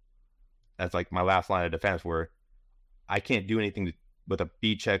hold. That's like my last line of defense, where I can't do anything with a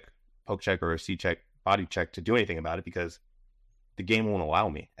B check, poke check, or a C check, body check to do anything about it because the game won't allow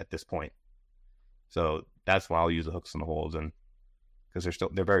me at this point. So that's why I'll use the hooks and the holds, and because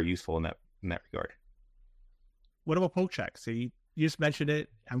they're very useful in that regard. What about poke checks? So you just mentioned it.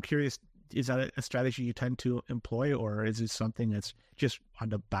 I'm curious, is that a strategy you tend to employ, or is it something that's just on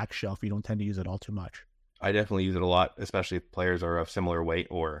the back shelf? You don't tend to use it all too much. I definitely use it a lot, especially if players are of similar weight,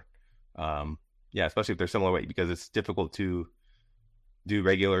 or especially if they're similar weight, because it's difficult to do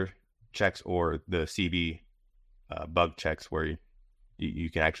regular checks or the CB bug checks where you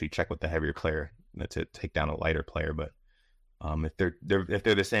can actually check with the heavier player to take down a lighter player. But if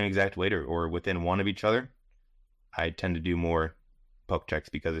they're the same exact weight or within one of each other, I tend to do more poke checks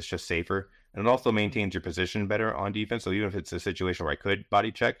because it's just safer, and it also maintains your position better on defense. So even if it's a situation where I could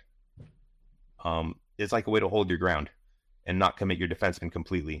body check, it's like a way to hold your ground and not commit your defenseman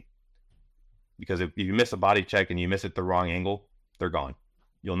completely. Because if you miss a body check and you miss it the wrong angle, they're gone.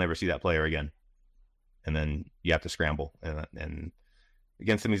 You'll never see that player again. And then you have to scramble. And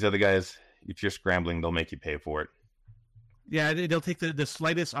against some of these other guys, if you're scrambling, they'll make you pay for it. Yeah, they'll take the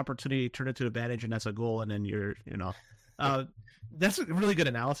slightest opportunity, turn it to advantage, and that's a goal. And then that's a really good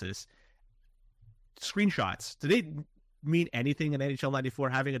analysis. Screenshots. Do they mean anything in NHL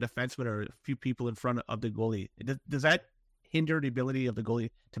 94, having a defenseman or a few people in front of the goalie? Does that hinder the ability of the goalie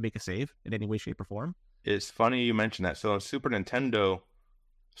to make a save in any way, shape, or form? It's funny you mentioned that. So on Super Nintendo,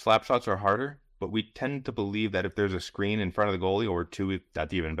 slap shots are harder, but we tend to believe that if there's a screen in front of the goalie, or two,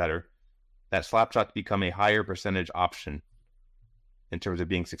 that's even better, that slap shots become a higher percentage option in terms of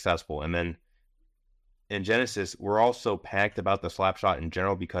being successful. And then in Genesis, we're also panicked about the slap shot in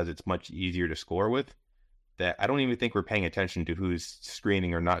general because it's much easier to score with, that I don't even think we're paying attention to who's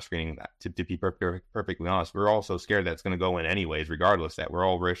screening or not screening that. To be perfectly honest, we're also scared that it's going to go in anyways, regardless, that we're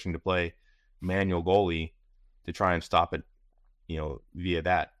all rushing to play manual goalie to try and stop it, via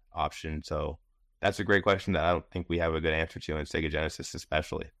that option. So that's a great question that I don't think we have a good answer to in Sega Genesis,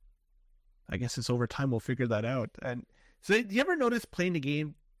 especially. I guess it's over time we'll figure that out. And so, do you ever notice playing the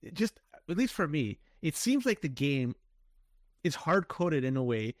game? Just at least for me, it seems like the game is hard coded in a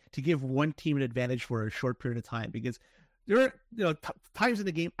way to give one team an advantage for a short period of time, because there are times in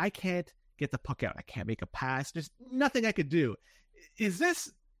the game I can't get the puck out, I can't make a pass, there's nothing I could do.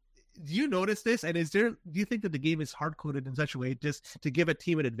 Do you notice this? And do you think that the game is hard coded in such a way just to give a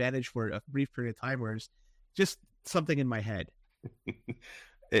team an advantage for a brief period of time, or is just something in my head?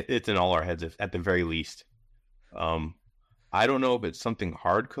 It's in all our heads at the very least. I don't know if it's something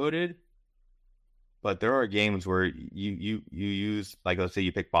hard coded, but there are games where you use, like, let's say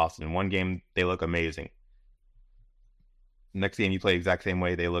you pick Boston. One game they look amazing. Next game you play the exact same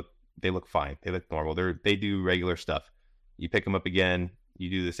way, they look fine. They look normal. They do regular stuff. You pick them up again, you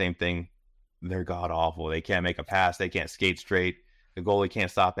do the same thing. They're god awful. They can't make a pass. They can't skate straight. The goalie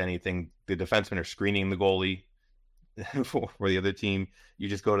can't stop anything. The defensemen are screening the goalie for the other team. You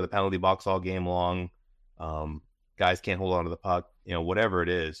just go to the penalty box all game long. Guys can't hold on to the puck. Whatever it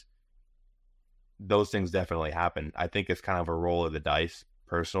is. Those things definitely happen. I think it's kind of a roll of the dice,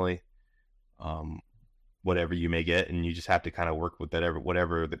 personally. Whatever you may get, and you just have to kind of work with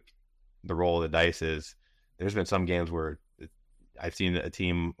whatever the roll of the dice is. There's been some games where I've seen a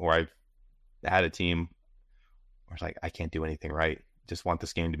team, or I've had a team where it's like, I can't do anything right. Just want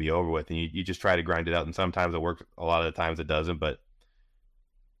this game to be over with, and you just try to grind it out. And sometimes it works. A lot of the times it doesn't. But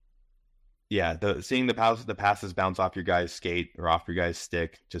yeah, seeing the passes bounce off your guy's skate or off your guy's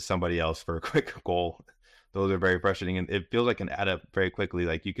stick to somebody else for a quick goal, those are very frustrating, and it feels like it can add up very quickly.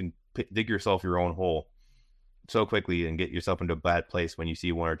 Like you can dig yourself your own hole so quickly and get yourself into a bad place when you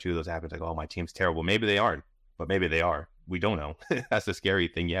see one or two of those happen. It's like, oh, my team's terrible. Maybe they aren't, but maybe they are. We don't know. That's the scary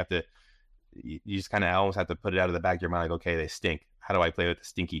thing. You just kind of almost have to put it out of the back of your mind. Like, okay, they stink. How do I play with a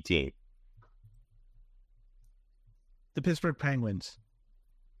stinky team? The Pittsburgh Penguins.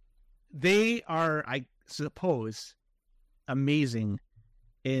 They are, I suppose, amazing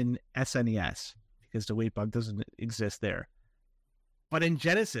in SNES because the weight bug doesn't exist there. But in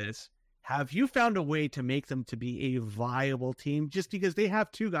Genesis, have you found a way to make them to be a viable team? Just because they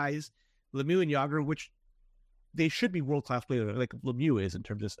have two guys, Lemieux and Yager, which they should be world-class players, like Lemieux is in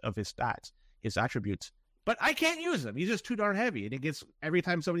terms of his stats, his attributes. But I can't use him. He's just too darn heavy. And it gets, every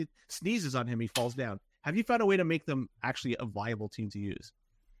time somebody sneezes on him, he falls down. Have you found a way to make them actually a viable team to use?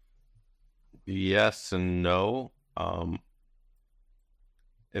 Yes and no.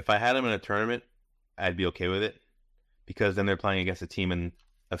 If I had them in a tournament, I'd be okay with it because then they're playing against a team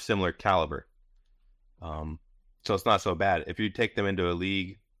of similar caliber. So it's not so bad. If you take them into a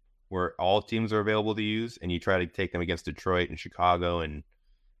league where all teams are available to use and you try to take them against Detroit and Chicago and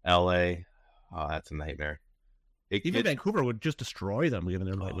LA, oh, that's a nightmare. Even Vancouver would just destroy them, given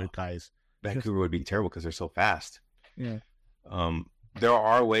their lightweight guys. Vancouver would be terrible because they're so fast. Yeah. There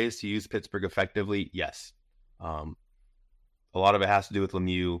are ways to use Pittsburgh effectively, yes. A lot of it has to do with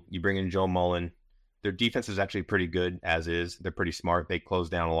Lemieux. You bring in Joe Mullen. Their defense is actually pretty good as is. They're pretty smart. They close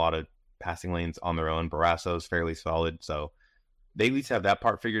down a lot of passing lanes on their own. Barrasso's fairly solid. So they at least have that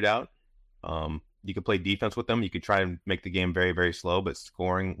part figured out. You could play defense with them. You could try and make the game very, very slow, but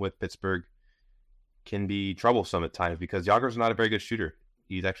scoring with Pittsburgh can be troublesome at times because Yager's not a very good shooter.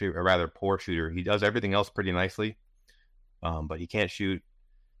 He's actually a rather poor shooter. He does everything else pretty nicely, but he can't shoot.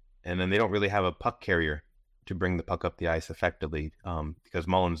 And then they don't really have a puck carrier to bring the puck up the ice effectively because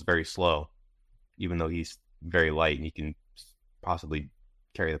Mullen's very slow, even though he's very light and he can possibly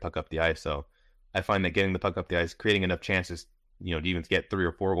carry the puck up the ice. So I find that getting the puck up the ice, creating enough chances, to even get 3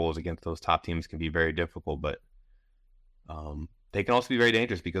 or 4 goals against those top teams can be very difficult. But they can also be very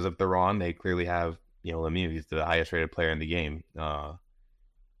dangerous because if they're on, they clearly have, Lemieux. He's the highest rated player in the game.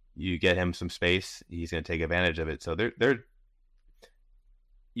 You get him some space, he's going to take advantage of it. So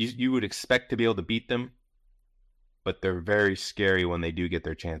you would expect to be able to beat them, but they're very scary when they do get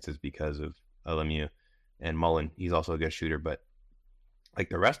their chances because of Lemieux and Mullen. He's also a good shooter, but like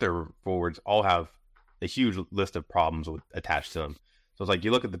the rest of their forwards all have a huge list of problems attached to them. So it's like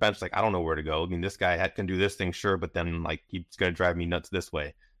you look at the bench, like I don't know where to go. I mean, this guy can do this thing, sure, but then like he's going to drive me nuts this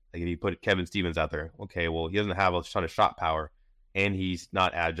way. Like if you put Kevin Stevens out there, okay, well he doesn't have a ton of shot power, and he's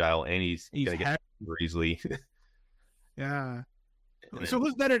not agile, and he's going to get super easily. Yeah. So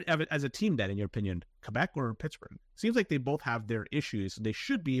who's better as a team then, in your opinion, Quebec or Pittsburgh? Seems like they both have their issues. They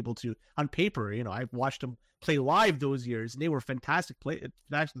should be able to, on paper, I've watched them play live those years, and they were fantastic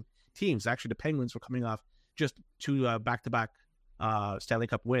teams. Actually, the Penguins were coming off just 2 back-to-back Stanley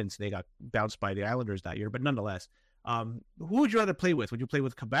Cup wins. They got bounced by the Islanders that year, but nonetheless, who would you rather play with? Would you play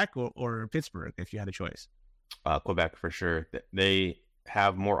with Quebec or Pittsburgh if you had a choice? Quebec for sure. They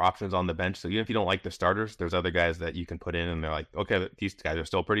have more options on the bench. So even if you don't like the starters, there's other guys that you can put in and they're like, okay, these guys are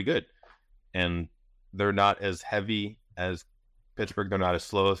still pretty good. And they're not as heavy as Pittsburgh. They're not as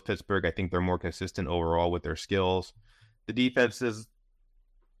slow as Pittsburgh. I think they're more consistent overall with their skills. The defense is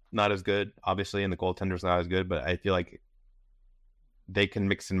not as good, obviously, and the goaltender's not as good, but I feel like they can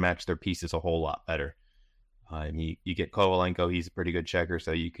mix and match their pieces a whole lot better. You get Kovalenko, he's a pretty good checker,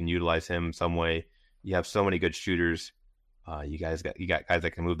 so you can utilize him some way. You have so many good shooters. You got guys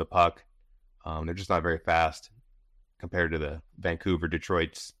that can move the puck. They're just not very fast compared to the Vancouver,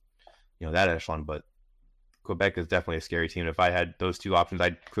 Detroit's, that echelon. But Quebec is definitely a scary team. If I had those two options,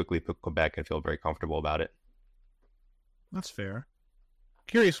 I'd quickly pick Quebec and feel very comfortable about it. That's fair.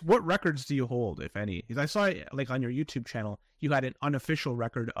 Curious, what records do you hold, if any? Because I saw, on your YouTube channel, you had an unofficial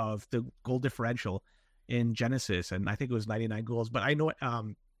record of the goal differential in Genesis, and I think it was 99 goals. But I know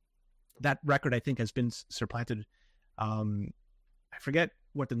that record, I think, has been supplanted. I forget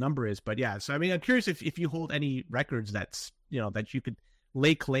what the number is, but yeah. So, I'm curious if you hold any records that you could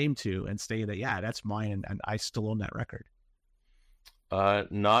lay claim to and say that, yeah, that's mine and I still own that record.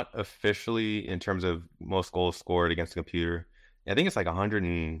 Not officially in terms of most goals scored against a computer. I think it's like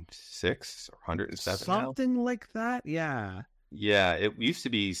 106 or 107 Something now. Like that, yeah. Yeah, it used to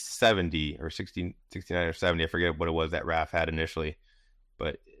be 70 or 60, 69 or 70. I forget what it was that Raf had initially.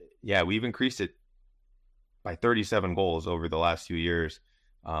 But yeah, we've increased it by 37 goals over the last few years,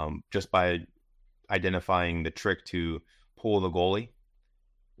 just by identifying the trick to pull the goalie,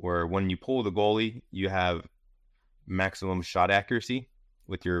 where when you pull the goalie, you have maximum shot accuracy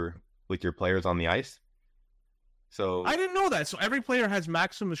with your players on the ice. So I didn't know that. So every player has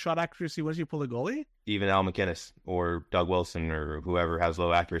maximum shot accuracy once you pull a goalie? even Al McInnes or Doug Wilson or whoever has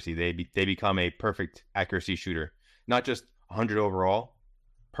low accuracy, they become a perfect accuracy shooter. Not just 100 overall,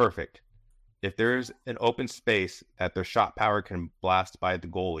 perfect. If there's an open space that their shot power can blast by the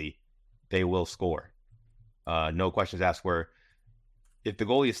goalie, they will score. No questions asked. Where if the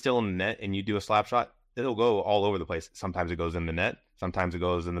goalie is still in the net and you do a slap shot, it'll go all over the place. Sometimes it goes in the net. Sometimes it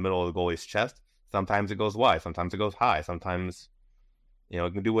goes in the middle of the goalie's chest. Sometimes it goes wide. Sometimes it goes high. Sometimes,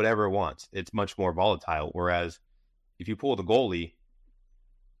 it can do whatever it wants. It's much more volatile. Whereas if you pull the goalie,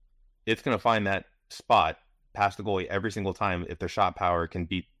 it's going to find that spot past the goalie every single time if their shot power can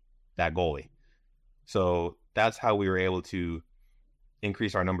beat that goalie. So that's how we were able to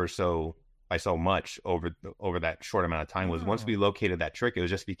increase our numbers by so much over that short amount of time. Was once we located that trick, it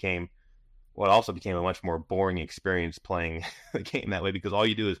also became a much more boring experience playing the game that way, because all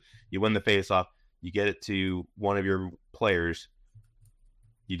you do is you win the face-off, you get it to one of your players,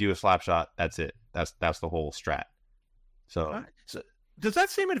 you do a slap shot, that's it. That's the whole strat. So does that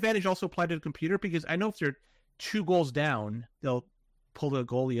same advantage also apply to the computer? Because I know if they're 2 goals down, they'll pull the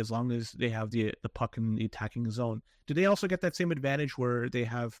goalie as long as they have the puck in the attacking zone. Do they also get that same advantage where they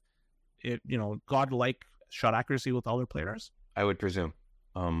have godlike shot accuracy with all their players? I would presume.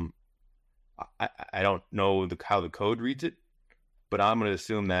 I don't know how the code reads it, but I'm going to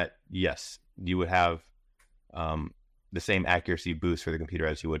assume that yes, you would have the same accuracy boost for the computer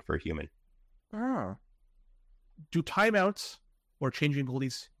as you would for a human. Oh. Do timeouts or changing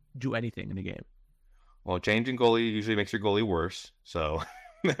goalies do anything in the game? Well, changing goalie usually makes your goalie worse, so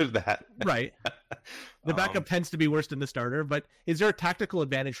there's that. Right. The backup tends to be worse than the starter, but is there a tactical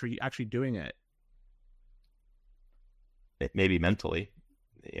advantage for you actually doing it? Maybe mentally.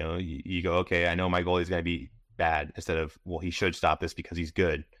 You go, okay, I know my goalie's going to be bad, instead of, well, he should stop this because he's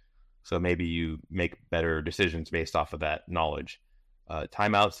good. So maybe you make better decisions based off of that knowledge.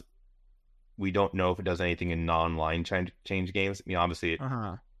 Timeouts, we don't know if it does anything in non-line change games. Obviously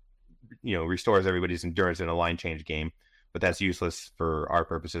it restores everybody's endurance in a line change game, but that's useless for our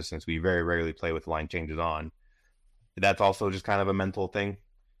purposes since we very rarely play with line changes on. That's also just kind of a mental thing.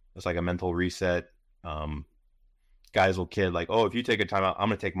 It's like a mental reset. Guys will kid like, oh, if you take a timeout, I'm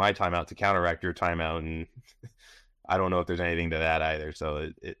going to take my timeout to counteract your timeout. And I don't know if there's anything to that either. So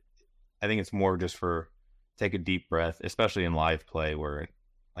I think it's more just for take a deep breath, especially in live play where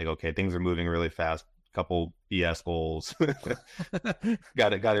like, okay, things are moving really fast. Couple BS goals. got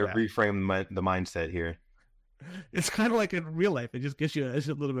to reframe the mindset here. It's kind of like in real life. It just gives you a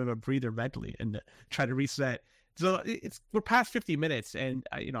little bit of a breather mentally and try to reset. So we're past 50 minutes, and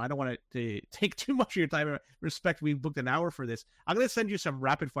I don't want to take too much of your time. Respect, we booked an hour for this. I'm going to send you some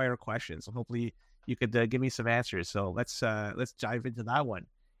rapid fire questions, and hopefully you could give me some answers. So let's dive into that one.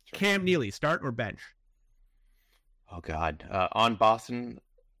 Sure. Cam Neely, start or bench? Oh God, on Boston,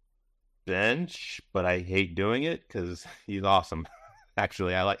 bench, but I hate doing it because he's awesome.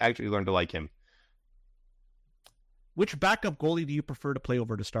 Actually, I actually learned to like him. Which backup goalie do you prefer to play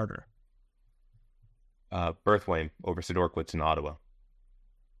over the starter? Berthwain over Sidorowicz in Ottawa.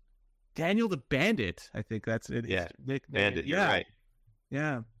 Daniel the Bandit, I think that's it. Yeah, Bandit. You're right.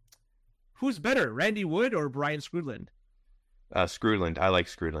 Yeah. Who's better, Randy Wood or Brian Skrudland? Skrudland. I like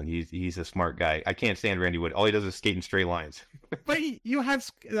Skrudland. He's a smart guy. I can't stand Randy Wood. All he does is skate in straight lines. But you have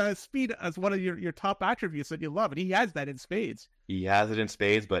speed as one of your top attributes that you love, and he has that in spades. He has it in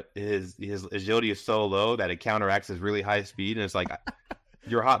spades, but his agility is so low that it counteracts his really high speed, and it's like,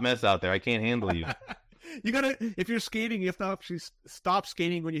 you're a hot mess out there. I can't handle you. You gotta, if you're skating, you have to actually stop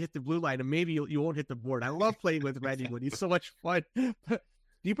skating when you hit the blue line, and maybe you won't hit the board. I love playing with Randy Wood. He's so much fun.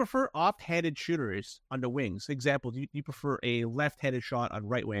 Do you prefer off-handed shooters on the wings? Example, do you prefer a left-handed shot on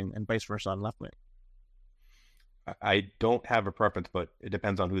right wing and vice versa on left wing? I don't have a preference, but it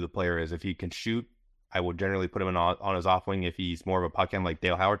depends on who the player is. If he can shoot, I would generally put him on his off wing. If he's more of a puck hand like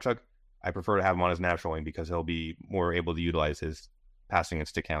Dale Howardchuk, I prefer to have him on his natural wing because he'll be more able to utilize his passing and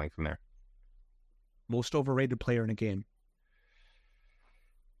stick handling from there. Most overrated player in a game?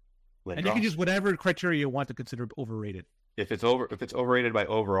 Lindros. And you can use whatever criteria you want to consider overrated. If it's overrated by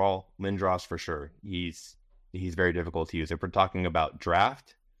overall, Lindros for sure. He's very difficult to use. If we're talking about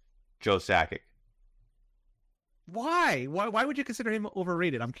draft, Joe Sakic. Why? Why would you consider him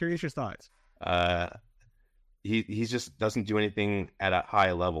overrated? I'm curious your thoughts. He just doesn't do anything at a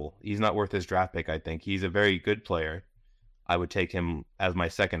high level. He's not worth his draft pick, I think. He's a very good player. I would take him as my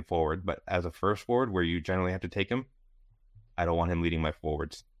second forward, but as a first forward where you generally have to take him, I don't want him leading my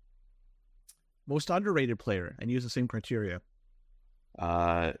forwards. Most underrated player, and use the same criteria.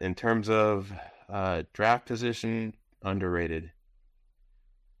 In terms of draft position, underrated.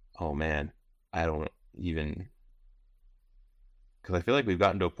 Oh man, I don't even. because I feel like we've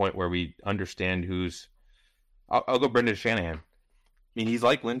gotten to a point where we understand who's. I'll go Brendan Shanahan. I mean, he's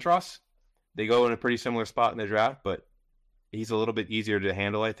like Lindros. They go in a pretty similar spot in the draft, but he's a little bit easier to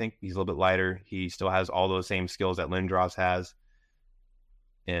handle, I think. He's a little bit lighter. He still has all those same skills that Lindros has.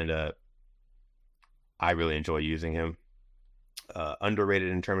 And I really enjoy using him. Underrated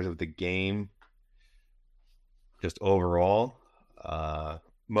in terms of the game, just overall.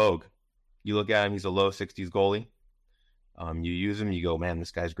 Moog, you look at him, he's a low 60s goalie. You use him, you go, man,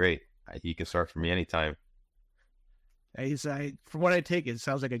 this guy's great. He can start for me anytime. He's, from what I take, it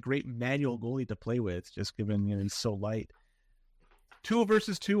sounds like a great manual goalie to play with, just given he's so light. 2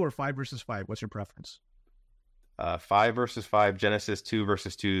 versus 2 or 5 versus 5? What's your preference? 5 versus 5 Genesis, 2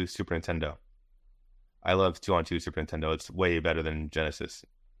 versus 2 Super Nintendo. I love 2-on-2 Super Nintendo. It's way better than Genesis,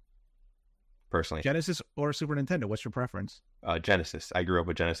 personally. Genesis or Super Nintendo? What's your preference? Genesis. I grew up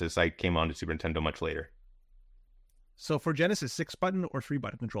with Genesis. I came on to Super Nintendo much later. So for Genesis, 6-button or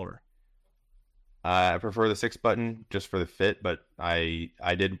 3-button controller? I prefer the 6-button just for the fit, but I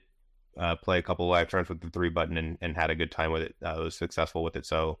did play a couple of live turns with the 3-button and had a good time with it. I was successful with it,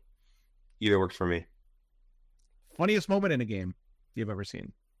 so either works for me. Funniest moment in a game you've ever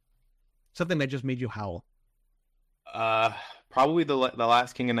seen? Something that just made you howl? Probably the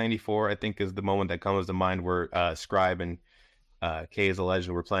last King of '94. I think is the moment that comes to mind where Scribe and K is a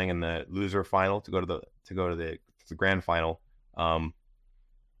Legend were playing in the loser final to go to the grand final.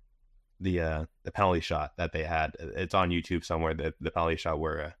 The penalty shot that they had, it's on YouTube somewhere. The penalty shot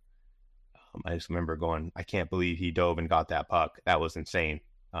where I just remember going, I can't believe he dove and got that puck. That was insane.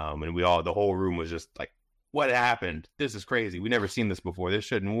 And the whole room was just like, what happened? This is crazy. We never seen this before. This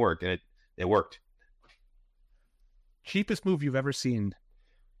shouldn't work. And it worked. Cheapest move you've ever seen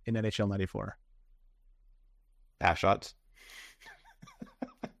in NHL 94? Pass shots.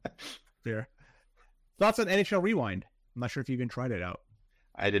 Fair. Thoughts on NHL Rewind? I'm not sure if you even tried it out.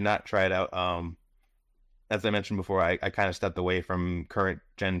 I did not try it out. As I mentioned before, I kind of stepped away from current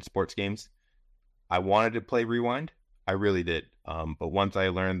gen sports games. I wanted to play Rewind. I really did. But once I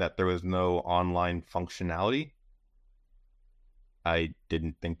learned that there was no online functionality, I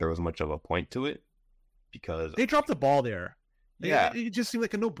didn't think there was much of a point to it because they dropped the ball there. Yeah, it just seemed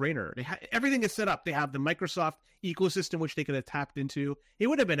like a no-brainer. Everything is set up. They have the Microsoft ecosystem, which they could have tapped into. It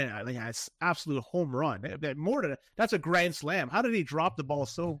would have been an absolute home run. That's a grand slam. How did he drop the ball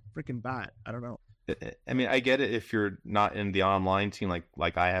so freaking bad? I don't know. I mean, I get it if you're not in the online scene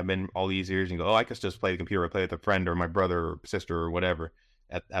like I have been all these years and go, oh, I could just play the computer, or play with a friend or my brother or sister or whatever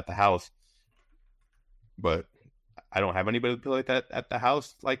at the house. But I don't have anybody to play like that at the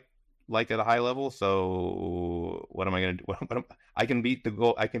house, like at a high level. So what am I going to do? I can beat the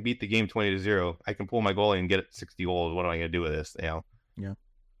goal. I can beat the game 20-0. I can pull my goalie and get it 60 goals. What am I going to do with this? You know? Yeah.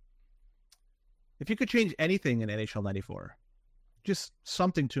 If you could change anything in NHL 94, just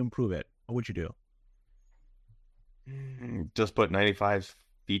something to improve it, what would you do? Just put 95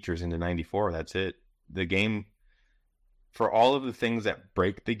 features into 94. That's it. The game, for all of the things that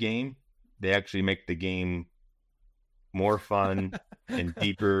break the game, they actually make the game more fun and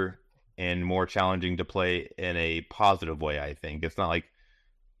deeper and more challenging to play in a positive way, I think. It's not like,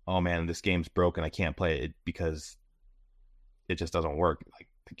 oh man, this game's broken, I can't play it because it just doesn't work. Like,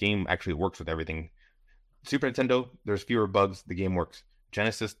 the game actually works with everything. Super Nintendo, there's fewer bugs, the game works.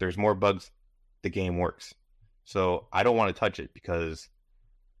 Genesis, there's more bugs, the game works. So I don't want to touch it because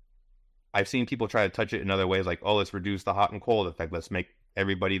I've seen people try to touch it in other ways, like, oh, let's reduce the hot and cold effect. Let's make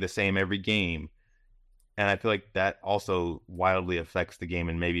everybody the same every game. And I feel like that also wildly affects the game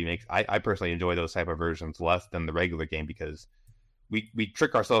and maybe makes... I personally enjoy those type of versions less than the regular game because we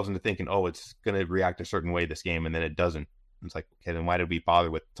trick ourselves into thinking, oh, it's going to react a certain way this game, and then it doesn't. It's like, okay, then why did we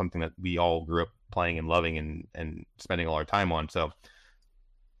bother with something that we all grew up playing and loving and spending all our time on? So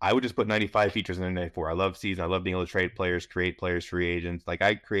I would just put 95 features in 94. I love season. I love being able to trade players, create players, free agents. Like,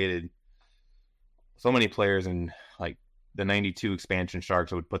 I created so many players in like the 92 expansion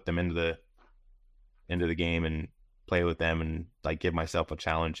Sharks. I would put them into the game and play with them and like give myself a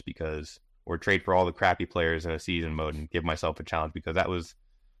challenge or trade for all the crappy players in a season mode and give myself a challenge because that was,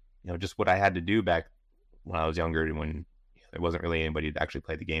 just what I had to do back when I was younger and when there wasn't really anybody to actually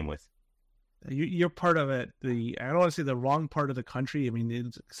play the game with. You're part of it. I don't want to say the wrong part of the country. I mean,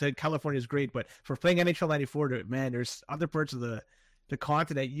 it said California is great, but for playing NHL 94, man, there's other parts of the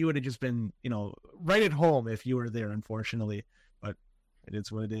continent you would have just been, right at home if you were there, unfortunately. But it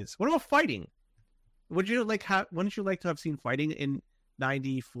is what it is. What about fighting? Wouldn't you like to have seen fighting in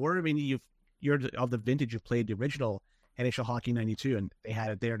 94? I mean, you're of the vintage. You played the original NHL Hockey 92, and they had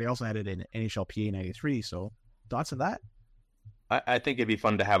it there. They also had it in NHL PA 93. So, thoughts on that? I think it'd be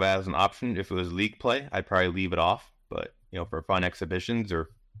fun to have it as an option. If it was league play, I'd probably leave it off. But for fun exhibitions or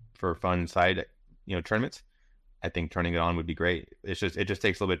for fun side, tournaments, I think turning it on would be great. It just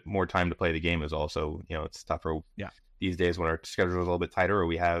takes a little bit more time to play the game is also, it's tougher these days when our schedule is a little bit tighter, or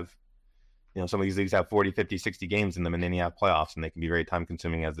we have, some of these leagues have 40, 50, 60 games in them, and then you have playoffs, and they can be very time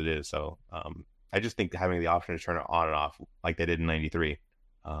consuming as it is. So I just think having the option to turn it on and off like they did in 93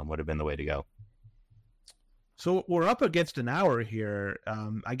 would have been the way to go. So we're up against an hour here.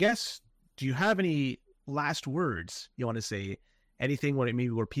 I guess, do you have any last words you want to say? Anything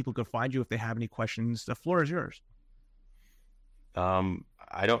where people could find you if they have any questions? The floor is yours.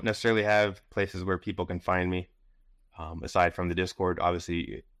 I don't necessarily have places where people can find me aside from the Discord.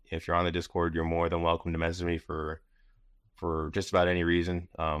 Obviously, if you're on the Discord, you're more than welcome to message me for just about any reason,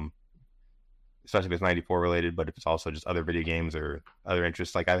 especially if it's 94 related, but if it's also just other video games or other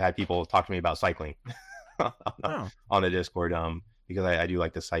interests. Like I've had people talk to me about cycling on the Discord because I do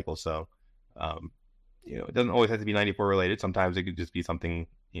like to cycle. So, it doesn't always have to be 94 related. Sometimes it could just be something,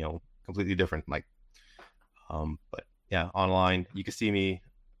 completely different. Like, but yeah, online, you can see me.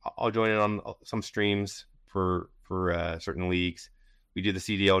 I'll join in on some streams for certain leagues. We did the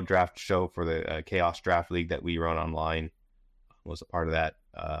CDL draft show for the Chaos Draft League that we run online. Was a part of that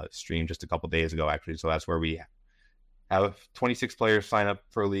stream just a couple days ago, actually. So that's where we have 26 players sign up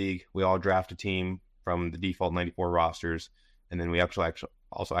for a league. We all draft a team from the default 94 rosters, and then we actually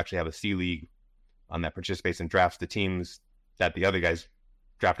have a C League that participates and drafts the teams that the other guys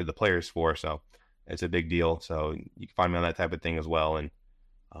drafted the players for. So it's a big deal. So you can find me on that type of thing as well. And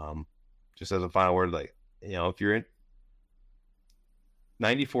just as a final word, like, if you're in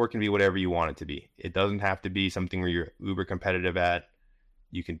 94 can be whatever you want it to be. It doesn't have to be something where you're uber competitive at.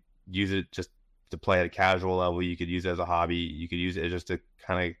 You can use it just to play at a casual level. You could use it as a hobby. You could use it just to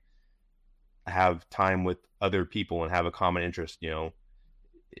kind of have time with other people and have a common interest.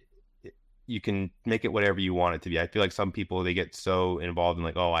 You can make it whatever you want it to be. I feel like some people, they get so involved in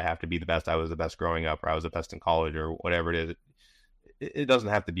like, oh, I have to be the best. I was the best growing up, or I was the best in college, or whatever it is. It doesn't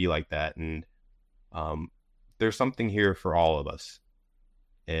have to be like that. And there's something here for all of us.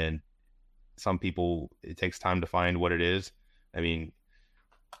 And some people, it takes time to find what it is. I mean,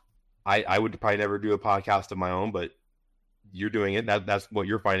 I would probably never do a podcast of my own, but you're doing it. That's what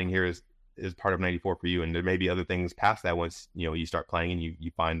you're finding here is part of 94 for you. And there may be other things past that once, you start playing and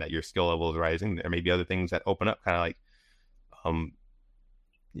you find that your skill level is rising. There may be other things that open up, kind of like,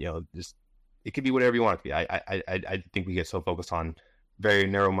 just, it could be whatever you want it to be. I think we get so focused on very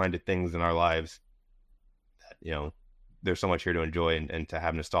narrow-minded things in our lives that, there's so much here to enjoy and to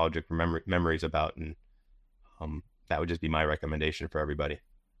have nostalgic memories about. And that would just be my recommendation for everybody.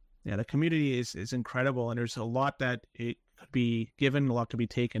 Yeah, the community is incredible, and there's a lot that it could be given, a lot to be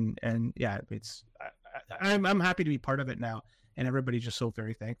taken, and yeah, I'm happy to be part of it now, and everybody's just so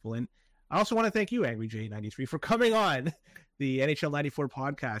very thankful. And I also want to thank you, Angryjay93, for coming on the NHL 94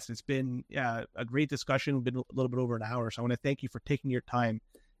 podcast. It's been a great discussion. We've been a little bit over an hour, so I want to thank you for taking your time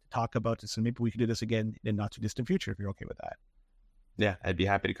to talk about this, and maybe we can do this again in the not too distant future if you're okay with that. Yeah, I'd be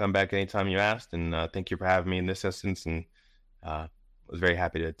happy to come back anytime you asked, and thank you for having me in this instance, and was very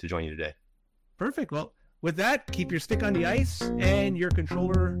happy to join you today. Perfect. Well, with that, keep your stick on the ice and your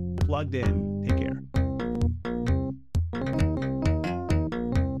controller plugged in. Take care.